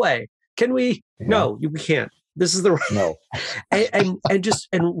this way. Can we? Yeah. No, we can't. This is the right. No.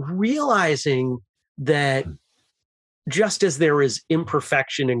 and realizing that just as there is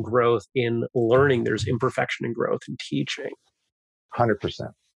imperfection and growth in learning, there's imperfection and growth in teaching. 100%.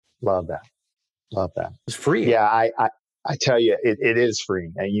 Love that. It's free. Yeah, I tell you, it is free.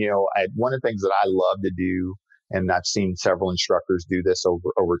 And, one of the things that I love to do, and I've seen several instructors do this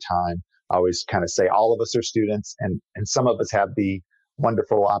over time, I always kind of say all of us are students, and some of us have the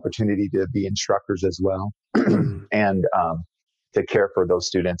wonderful opportunity to be instructors as well and to care for those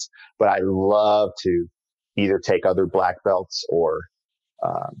students. But I love to either take other black belts or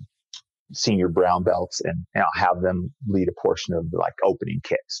senior brown belts and I'll have them lead a portion of like opening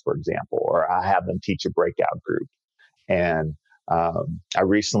kicks, for example, or I have them teach a breakout group. And I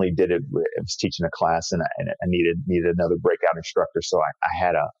recently did it. I was teaching a class and I needed another breakout instructor. So I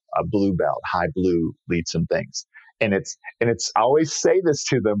had a blue belt, high blue, lead some things. And it's I always say this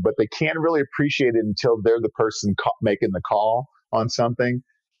to them, but they can't really appreciate it until they're the person making the call on something.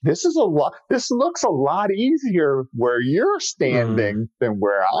 This looks a lot easier where you're standing than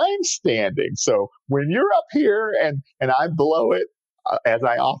where I'm standing. So when you're up here and I blow it, as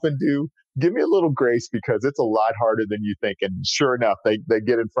I often do, give me a little grace because it's a lot harder than you think. And sure enough, they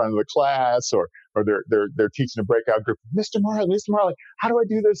get in front of the class or they're teaching a breakout group. Mr. Marley, how do I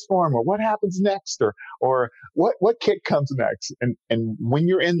do this form? Or what happens next? Or what kick comes next? And when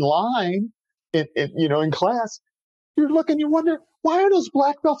you're in line in class, you're looking, you wonder, why are those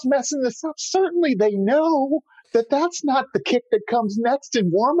black belts messing this up? Certainly they know that that's not the kick that comes next in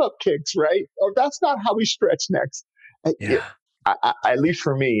warm-up kicks, right? Or that's not how we stretch next. Yeah. At least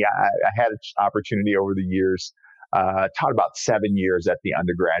for me, I had an opportunity over the years, taught about 7 years at the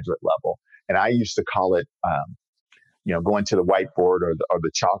undergraduate level. And I used to call it, going to the whiteboard or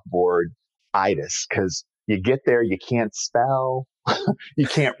the chalkboard itis, because you get there, you can't spell. You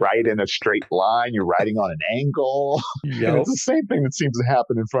can't write in a straight line. You're writing on an angle. Yep. And it's the same thing that seems to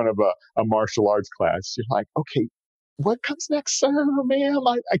happen in front of a martial arts class. You're like, okay, what comes next, sir, ma'am?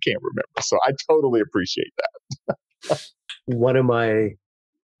 I can't remember. So I totally appreciate that. One of my,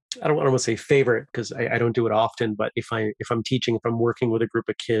 I don't want to say favorite because I don't do it often, but if I'm teaching, if I'm working with a group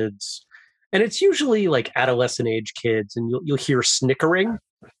of kids, and it's usually like adolescent age kids, and you'll hear snickering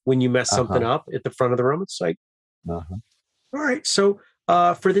when you mess something up at the front of the room. It's like, all right. So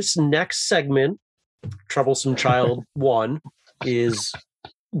for this next segment, Troublesome Child 1 is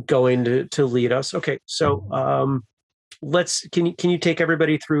going to lead us. Okay. So can you take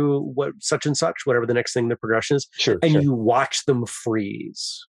everybody through what such and such, whatever the next thing the progression is, sure, and you watch them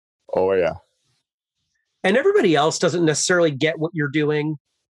freeze. Oh yeah. And everybody else doesn't necessarily get what you're doing,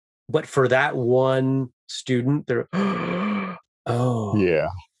 but for that one student, they're oh yeah.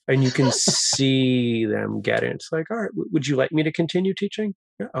 And you can see them get it. It's like, all right, would you like me to continue teaching?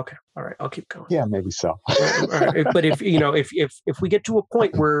 Yeah, okay, all right, I'll keep going. Yeah, maybe so. All right. But if we get to a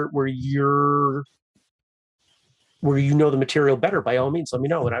point where you know the material better, by all means, let me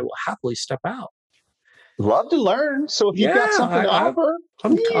know, and I will happily step out. Love to learn. So if you've got something to offer,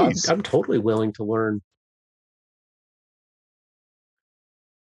 I'm totally willing to learn.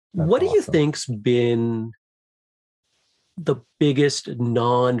 What do you think's been the biggest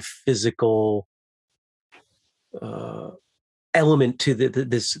non-physical element to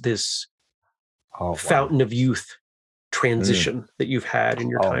this fountain of youth transition that you've had in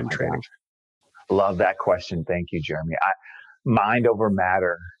your time training? Gosh. Love that question. Thank you, Jeremy. Mind over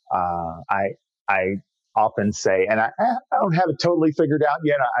matter. I often say, and I don't have it totally figured out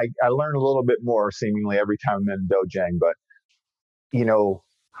yet. I learn a little bit more seemingly every time I'm in Dojang, but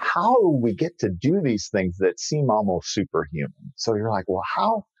how do we get to do these things that seem almost superhuman? So you're like, well,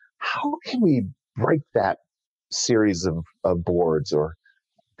 how can we break that series of boards or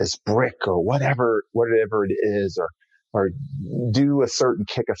this brick or whatever it is, or do a certain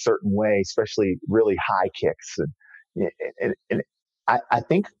kick a certain way, especially really high kicks. And I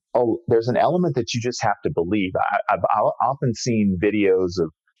think, there's an element that you just have to believe. I've often seen videos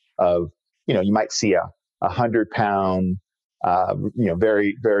of you might see a 100-pound,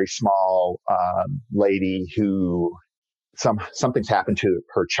 very, very small lady who something's happened to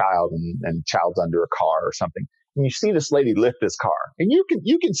her child and child's under a car or something. And you see this lady lift this car, and you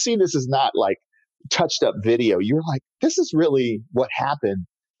can see this is not like touched up video. You're like, this is really what happened.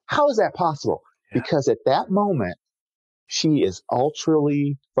 How is that possible? Yeah. Because at that moment, she is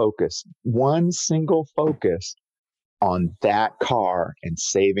ultrally focused, one single focus on that car and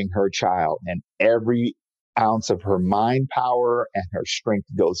saving her child, and every ounce of her mind power and her strength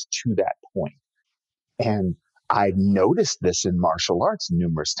goes to that point. And I noticed this in martial arts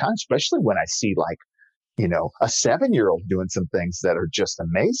numerous times, especially when I see like, a 7-year-old doing some things that are just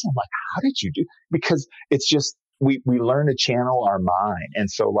amazing. I'm like, how did you do? Because it's just, we learn to channel our mind. And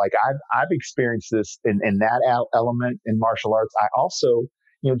so like I've experienced this in that element in martial arts. I also,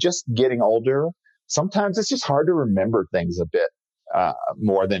 just getting older, sometimes it's just hard to remember things a bit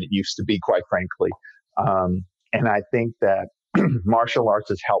more than it used to be, quite frankly. And I think that martial arts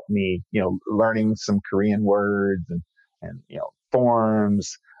has helped me, learning some Korean words and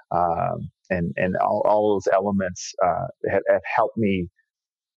forms, and all those elements have helped me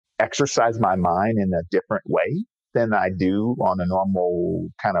exercise my mind in a different way than I do on a normal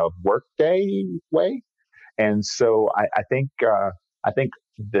kind of workday way. And so I think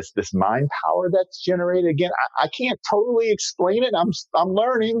this mind power that's generated, again, I can't totally explain it. I'm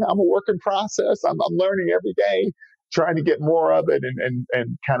learning. I'm a work in process. I'm learning every day, trying to get more of it and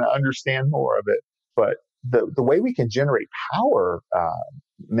kind of understand more of it. But the way we can generate power,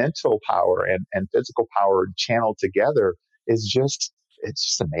 mental power and physical power channeled together is it's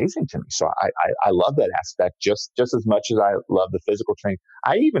just amazing to me. So I love that aspect just as much as I love the physical training.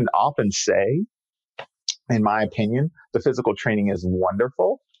 I even often say, in my opinion, the physical training is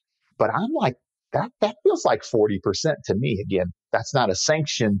wonderful, but I'm like, that feels like 40% to me. Again, that's not a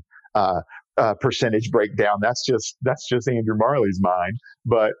sanctioned percentage breakdown. That's just Andrew Marley's mind.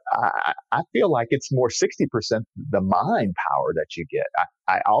 But I feel like it's more 60% the mind power that you get.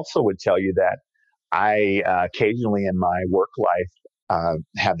 I also would tell you that I occasionally in my work life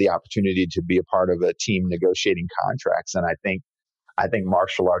have the opportunity to be a part of a team negotiating contracts, and I think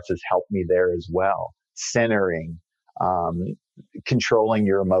martial arts has helped me there as well. Centering, controlling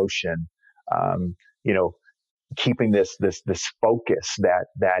your emotion, keeping this focus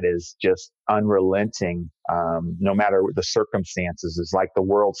that is just unrelenting, no matter the circumstances. It's like the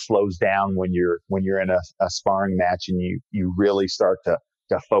world slows down when you're in a sparring match and you really start to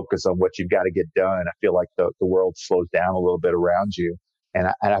focus on what you've got to get done. I feel like the world slows down a little bit around you, and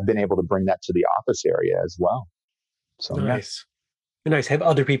I've been able to bring that to the office area as well. So nice. Yeah. Nice. Have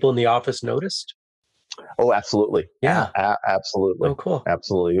other people in the office noticed? Oh, absolutely. Yeah. Absolutely. Oh, cool.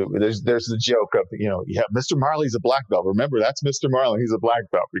 Absolutely. There's the joke of, Mr. Marley's a black belt. Remember, that's Mr. Marley. He's a black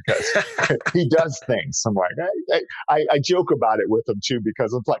belt because he does things. I'm like, I joke about it with him too,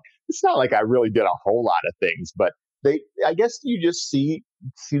 because it's like, it's not like I really did a whole lot of things, but I guess you just see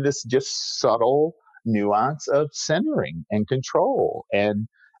this just subtle nuance of centering and control. And,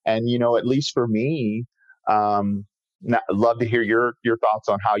 at least for me, love to hear your thoughts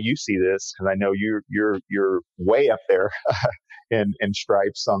on how you see this, because I know you're way up there in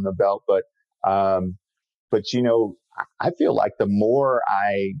stripes on the belt, but I feel like the more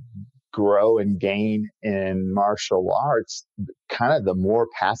I grow and gain in martial arts, kind of the more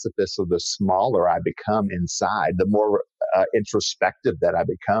pacifist or the smaller I become inside, the more introspective that I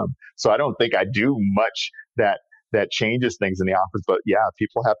become. So I don't think I do much that changes things in the office. But yeah,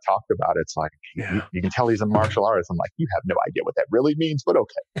 people have talked about it. It's like, you can tell he's a martial artist. I'm like, you have no idea what that really means, but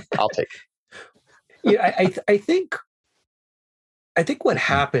okay, I'll take it. Yeah, I think what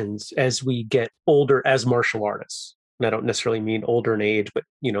happens as we get older as martial artists, and I don't necessarily mean older in age, but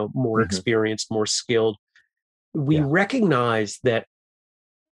more experienced, more skilled, we recognize that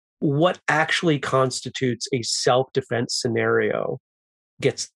what actually constitutes a self-defense scenario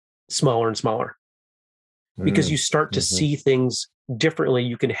gets smaller and smaller. Because you start to see things differently.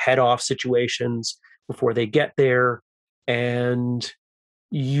 You can head off situations before they get there, and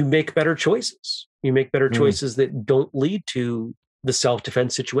you make better choices. You make better choices that don't lead to the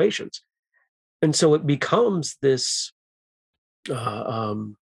self-defense situations. And so it becomes this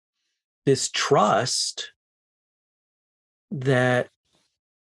trust that,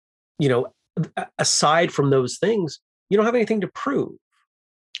 aside from those things, you don't have anything to prove.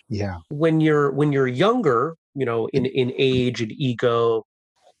 Yeah. When you're younger, in age and ego,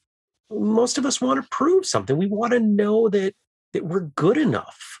 most of us want to prove something. We want to know that we're good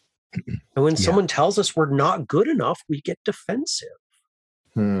enough. And when someone tells us we're not good enough, we get defensive.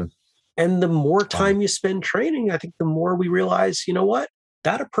 And the more time you spend training, I think the more we realize,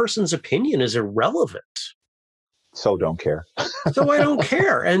 that a person's opinion is irrelevant. So don't care. So I don't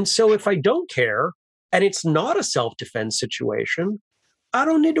care. And so if I don't care, and it's not a self-defense situation, I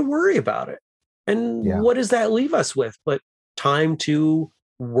don't need to worry about it. And what does that leave us with? But time to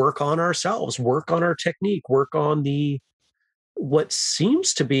work on ourselves, work on our technique, work on what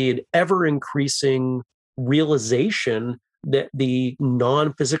seems to be an ever increasing realization that the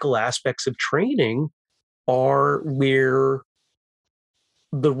non-physical aspects of training are where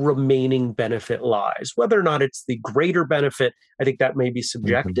the remaining benefit lies. Whether or not it's the greater benefit, I think that may be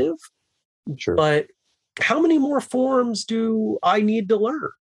subjective. Sure. But how many more forms do I need to learn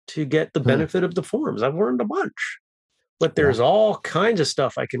to get the benefit of the forms? I've learned a bunch, but there's all kinds of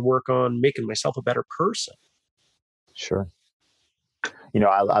stuff I can work on making myself a better person. Sure.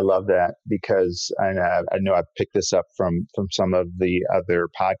 I love that, because I know I picked this up from some of the other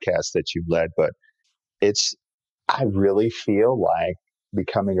podcasts that you've led, but I really feel like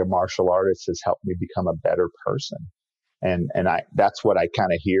becoming a martial artist has helped me become a better person. And that's what I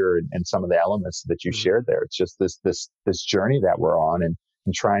kind of hear in some of the elements that you shared there. It's just this journey that we're on, and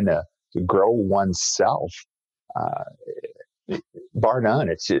trying to grow oneself, bar none.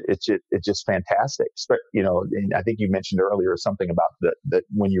 It's just fantastic. But, and I think you mentioned earlier something about the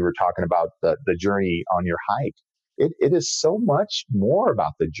when you were talking about the journey on your hike. It is so much more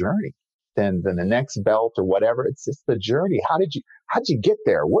about the journey than the next belt or whatever. It's just the journey. How'd you get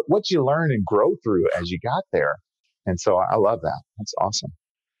there? What'd you learn and grow through as you got there? And so I love that. That's awesome.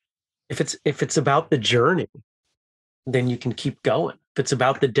 If it's about the journey, then you can keep going. If it's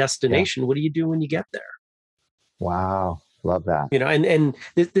about the destination, what do you do when you get there? Wow. Love that. And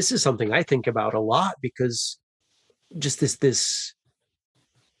this is something I think about a lot, because just this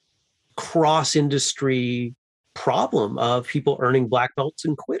cross industry problem of people earning black belts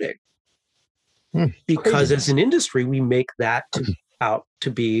and quitting. Because crazy. As an industry, we make that out to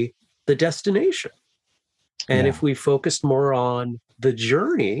be the destination. And if we focused more on the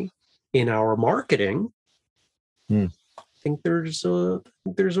journey in our marketing, I think there's a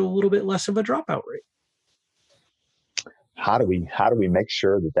little bit less of a dropout rate. How do we make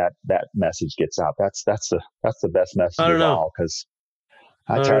sure that message gets out? That's the best message of all. Because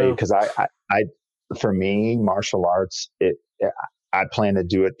I tell you, because I for me, martial arts, I plan to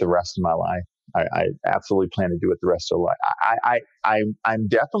do it the rest of my life. I absolutely plan to do it the rest of life. I'm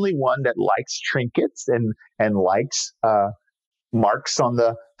definitely one that likes trinkets and likes marks on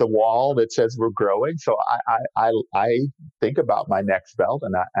the wall that says we're growing. So I think about my next belt,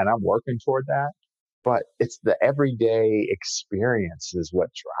 and I'm working toward that. But it's the everyday experience is what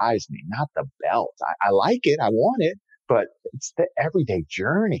drives me, not the belt. I like it, I want it, but it's the everyday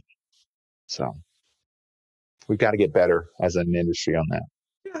journey. So we've got to get better as an industry on that.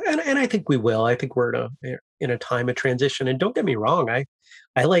 And I think we will. I think we're in a time of transition. And don't get me wrong,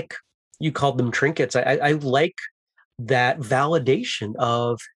 I like, you called them trinkets. I like that validation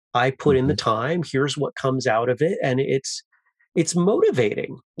of, I put in the time, here's what comes out of it. And it's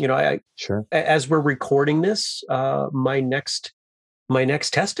motivating. Sure. As we're recording this, my next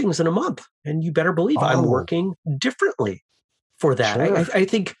testing is in a month, and you better believe I'm working differently for that. Sure.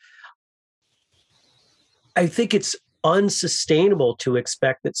 I think it's unsustainable to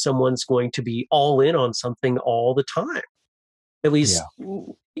expect that someone's going to be all in on something all the time, at least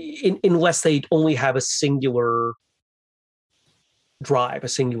unless they only have a singular drive, a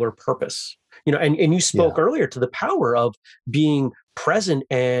singular purpose. And you spoke earlier to the power of being present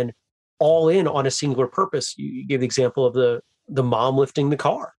and all in on a singular purpose. You gave the example of the mom lifting the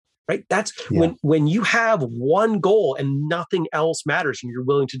car, right? That's when you have one goal and nothing else matters, and you're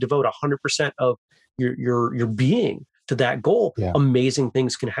willing to devote 100% of your being to that goal, amazing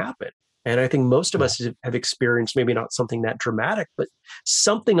things can happen. And I think most of us have experienced, maybe not something that dramatic, but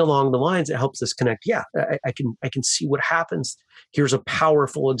something along the lines that helps us connect. Yeah, I can see what happens. Here's a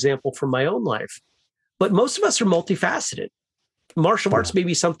powerful example from my own life. But most of us are multifaceted. Martial arts may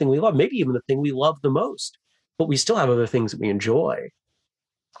be something we love, maybe even the thing we love the most, but we still have other things that we enjoy.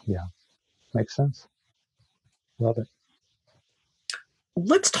 Yeah, makes sense. Love it.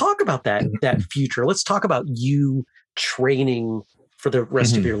 Let's talk about that future. Let's talk about you training for the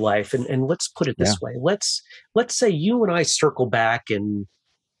rest of your life. And let's put it this way. Let's say you and I circle back in,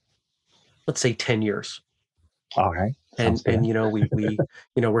 let's say 10 years. All right. And we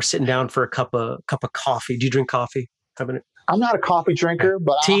we're sitting down for a cup of coffee. Do you drink coffee? I'm not a coffee drinker,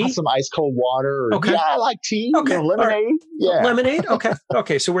 but tea? I'll have some ice cold water. Okay. Yeah, I like tea. Okay. Lemonade. Right. Yeah. Lemonade. Okay.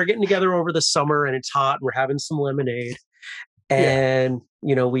 Okay. So we're getting together over the summer, and it's hot, and we're having some lemonade. And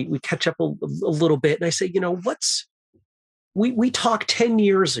we catch up a little bit, and I say, we talked 10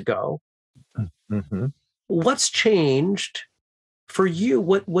 years ago. What's changed for you?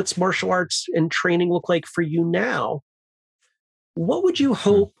 What's martial arts and training look like for you now? What would you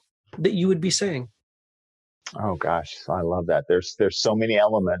hope that you would be saying? Oh gosh, I love that. There's so many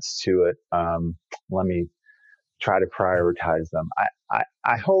elements to it. Let me try to prioritize them.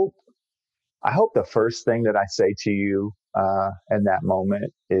 I hope the first thing that I say to you in that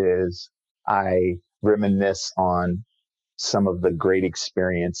moment is I reminisce on some of the great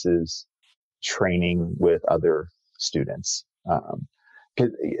experiences training with other students.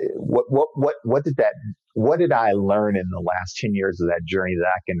 'Cause what did I learn in the last 10 years of that journey that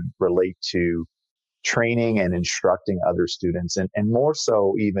I can relate to training and instructing other students, and more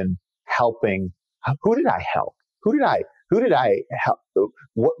so even helping? Who did I help? Who did I help?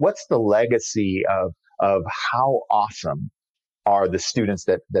 What's the legacy of how awesome are the students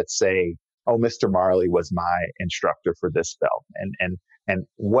that say, "Oh, Mr. Marley was my instructor for this belt," and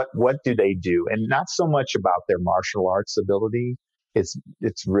what do they do? And not so much about their martial arts ability.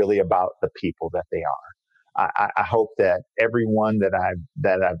 It's really about the people that they are. I hope that everyone that I've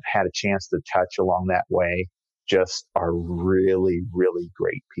had a chance to touch along that way just are really, really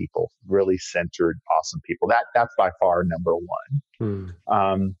great people, really centered, awesome people. That's by far number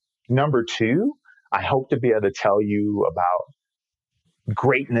one. Number two, I hope to be able to tell you about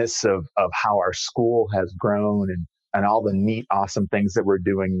greatness of how our school has grown and all the neat, awesome things that we're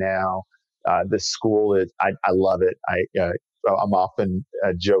doing now. This school I love it. I'm often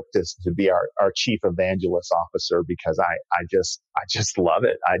joked as to be our chief evangelist officer because I just love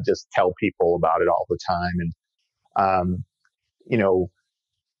it. I just tell people about it all the time. And,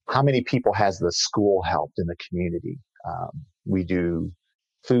 how many people has the school helped in the community? We do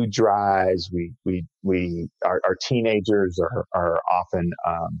food drives. Our teenagers are often,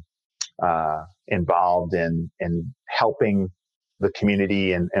 involved in helping the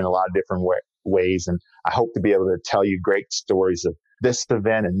community in a lot of different ways. And I hope to be able to tell you great stories of this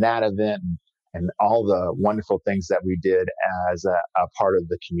event and that event and all the wonderful things that we did as a part of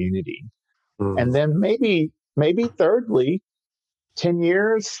the community. And then maybe thirdly, 10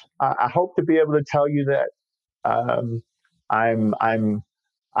 years, I hope to be able to tell you that I've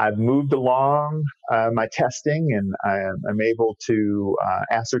moved along my testing, and I'm able to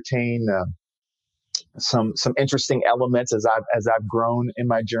ascertain some interesting elements as I've grown in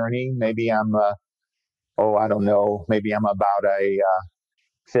my journey. Maybe I'm I don't know, maybe I'm about a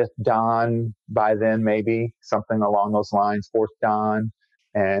fifth Dan by then, maybe something along those lines, fourth Dan,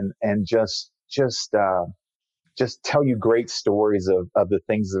 and just tell you great stories of the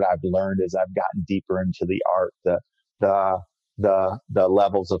things that I've learned as I've gotten deeper into the art, the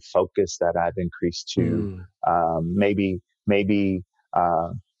levels of focus that I've increased to, maybe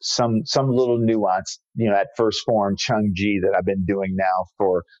some little nuance, at first form Chung Ji that I've been doing now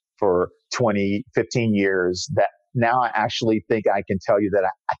for 15 years, that now I actually think I can tell you that I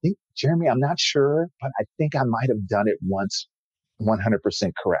think, Jeremy, I'm not sure, but I think I might have done it once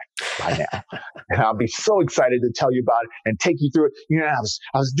 100% correct by now. And I'll be so excited to tell you about it and take you through it. I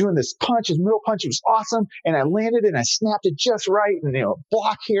was doing this middle punch. It was awesome. And I landed and I snapped it just right. And,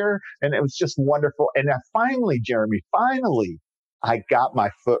 block here. And it was just wonderful. And then Jeremy, I got my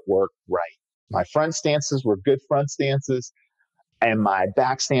footwork right. My front stances were good front stances, and my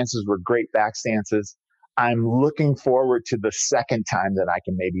back stances were great back stances. I'm looking forward to the second time that I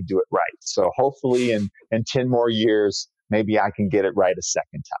can maybe do it right. So hopefully in 10 more years, maybe I can get it right a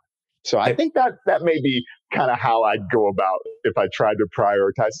second time. So I think that may be kind of how I'd go about if I tried to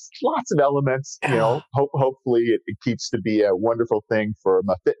prioritize lots of elements. Hopefully it keeps to be a wonderful thing from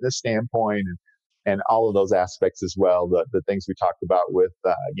a fitness standpoint and all of those aspects as well. The things we talked about with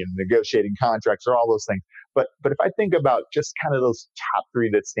negotiating contracts or all those things. But if I think about just kind of those top three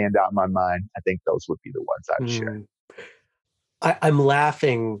that stand out in my mind, I think those would be the ones I would share. I'm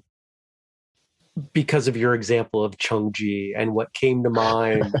laughing because of your example of Chung Ji, and what came to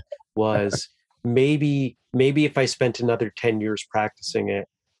mind was maybe if I spent another 10 years practicing it,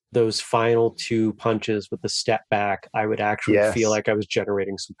 those final two punches with the step back, I would actually feel like I was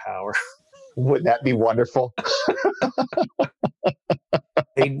generating some power. Wouldn't that be wonderful?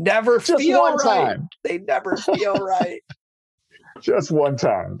 They never just feel one right. Time. They never feel right. Just one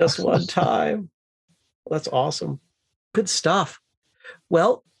time. Just one time. That's awesome. Good stuff.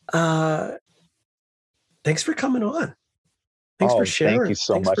 Well, thanks for coming on. Thanks for sharing. Thank you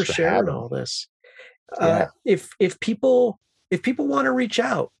so much for sharing all this. If people want to reach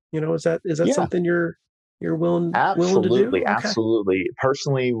out, is that something you're willing to do? Okay. Absolutely.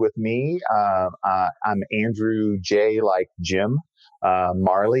 Personally, with me, I'm Andrew J. like Jim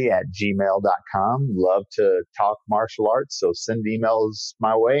Marley at gmail.com. Love to talk martial arts, so send emails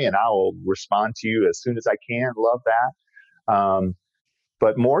my way and I will respond to you as soon as I can. Love that.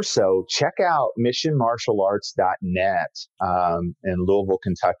 But more so, check out missionmartialarts.net in Louisville,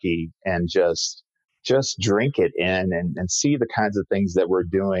 Kentucky, and just drink it in and see the kinds of things that we're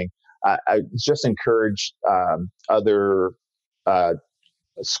doing. I just encourage other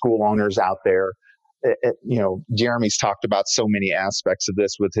school owners out there. Jeremy's talked about so many aspects of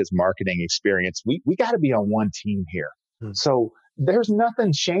this with his marketing experience. We got to be on one team here. So there's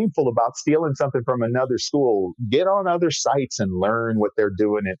nothing shameful about stealing something from another school. Get on other sites and learn what they're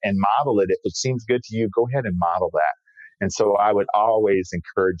doing and model it. If it seems good to you, go ahead and model that. And so I would always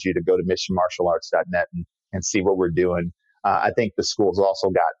encourage you to go to missionmartialarts.net and see what we're doing. I think the school's also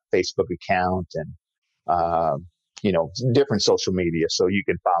got Facebook account and, different social media. So you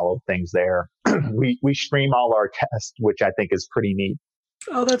can follow things there. we stream all our tests, which I think is pretty neat.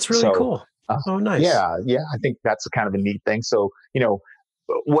 Oh, that's really cool. Oh, nice. Yeah. I think that's kind of a neat thing. So,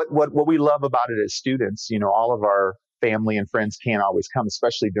 what we love about it as students, all of our family and friends can't always come,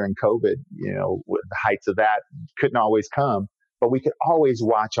 especially during COVID, with the heights of that, couldn't always come, but we could always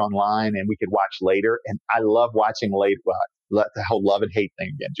watch online and we could watch later. And I love watching late, the whole love and hate thing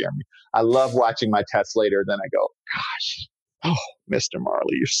again, Jeremy. I love watching my tests later. Then I go, gosh, Mr.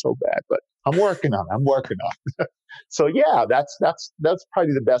 Marley, you're so bad, but I'm working on it. So yeah, that's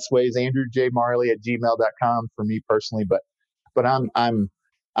probably the best ways. AndrewJMarley@gmail.com for me personally, but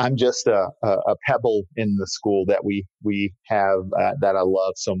I'm just a pebble in the school that we have that I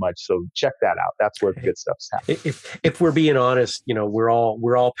love so much. So check that out. That's where the good stuff's happening. If we're being honest, we're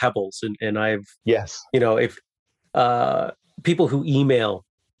all pebbles, and I've if people who email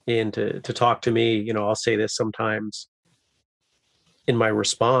in to talk to me, I'll say this sometimes in my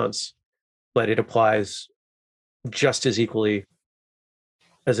response, but it applies just as equally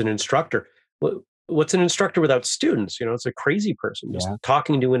as an instructor. What's an instructor without students? It's a crazy person just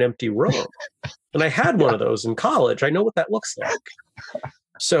talking to an empty room. And I had one of those in college. I know what that looks like.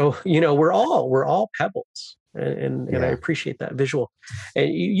 So, we're all pebbles, and I appreciate that visual.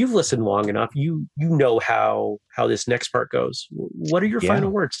 And you've listened long enough. You know how this next part goes. What are your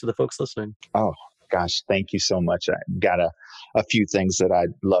final words to the folks listening? Oh gosh, thank you so much. I got a few things that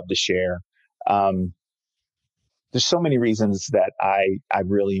I'd love to share. There's so many reasons that I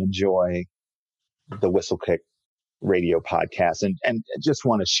really enjoy the Whistlekick radio podcast, and just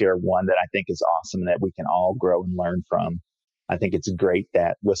want to share one that I think is awesome that we can all grow and learn from. I think it's great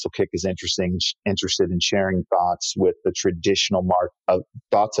that Whistlekick is interested in sharing thoughts with the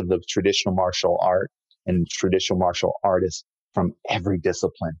thoughts of the traditional martial art and traditional martial artists from every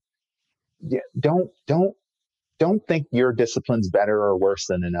discipline. Don't think your discipline's better or worse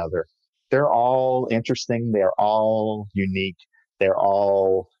than another. They're all interesting. They're all unique. They're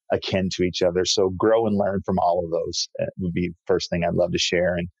all akin to each other. So grow and learn from all of those would be the first thing I'd love to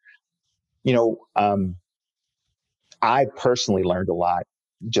share. And, I personally learned a lot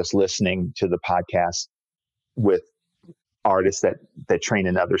just listening to the podcast with artists that train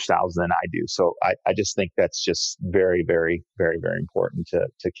in other styles than I do. So I just think that's just very, very, very, very important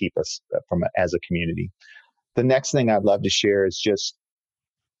to keep us as a community. The next thing I'd love to share is just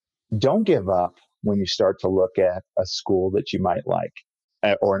don't give up when you start to look at a school that you might like,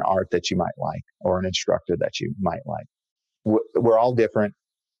 or an art that you might like, or an instructor that you might like. We're all different.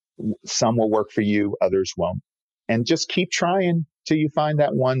 Some will work for you, others won't. And just keep trying till you find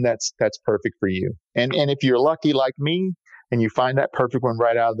that one that's perfect for you. And if you're lucky like me and you find that perfect one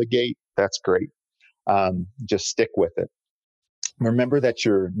right out of the gate, that's great. Just stick with it. Remember that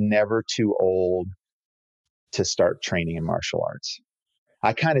you're never too old to start training in martial arts.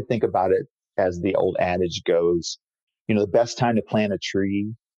 I kind of think about it as the old adage goes, the best time to plant a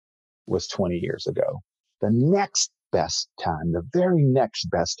tree was 20 years ago. The very next best time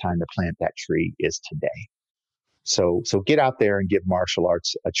to plant that tree is today. So get out there and give martial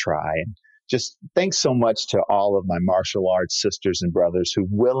arts a try. And just thanks so much to all of my martial arts sisters and brothers who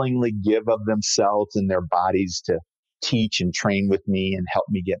willingly give of themselves and their bodies to teach and train with me and help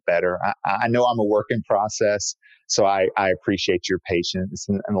me get better. I know I'm a work in process, so I appreciate your patience.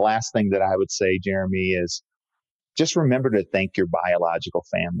 And the last thing that I would say, Jeremy, is just remember to thank your biological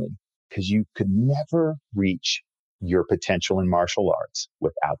family, because you could never reach your potential in martial arts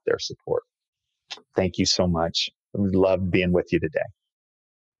without their support. Thank you so much. I love being with you today.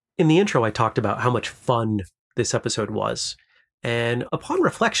 In the intro, I talked about how much fun this episode was. And upon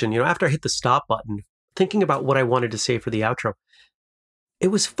reflection, after I hit the stop button, thinking about what I wanted to say for the outro, it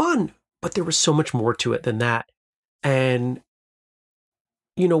was fun, but there was so much more to it than that. And,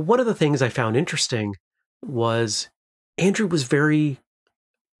 one of the things I found interesting was Andrew was very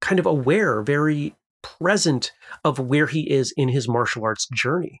kind of aware, very present of where he is in his martial arts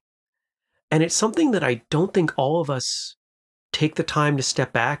journey. And it's something that I don't think all of us take the time to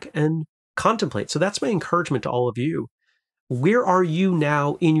step back and contemplate. So that's my encouragement to all of you. Where are you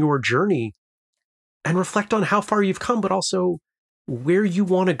now in your journey? And reflect on how far you've come, but also where you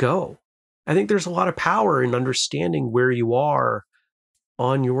want to go. I think there's a lot of power in understanding where you are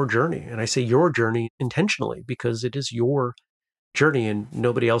on your journey. And I say your journey intentionally because it is your journey and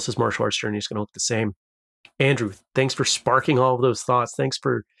nobody else's martial arts journey is going to look the same. Andrew, thanks for sparking all of those thoughts. Thanks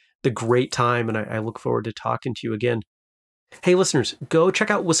for the great time. And I look forward to talking to you again. Hey, listeners, go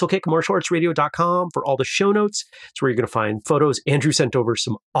check out whistlekickmartialartsradio.com for all the show notes. It's where you're going to find photos. Andrew sent over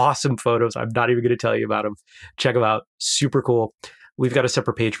some awesome photos. I'm not even going to tell you about them. Check them out. Super cool. We've got a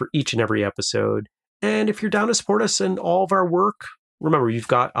separate page for each and every episode. And if you're down to support us and all of our work, remember, you've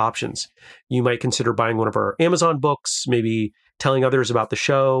got options. You might consider buying one of our Amazon books, maybe telling others about the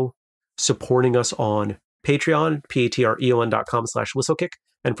show, supporting us on Patreon, patreon.com/whistlekick.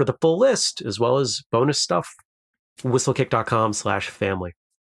 And for the full list, as well as bonus stuff, whistlekick.com/family.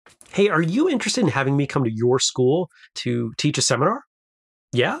 Hey, are you interested in having me come to your school to teach a seminar?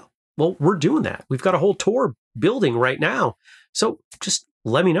 Yeah? Well, we're doing that. We've got a whole tour building right now. So just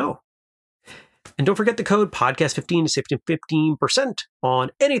let me know. And don't forget the code podcast15 to save 15%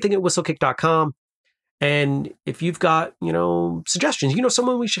 on anything at whistlekick.com. And if you've got, suggestions,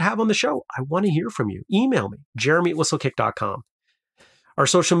 someone we should have on the show, I want to hear from you. Email me, jeremy@whistlekick.com. Our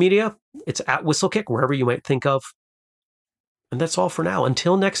social media, it's at whistlekick, wherever you might think of. And that's all for now.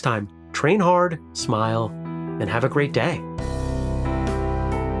 Until next time, train hard, smile, and have a great day.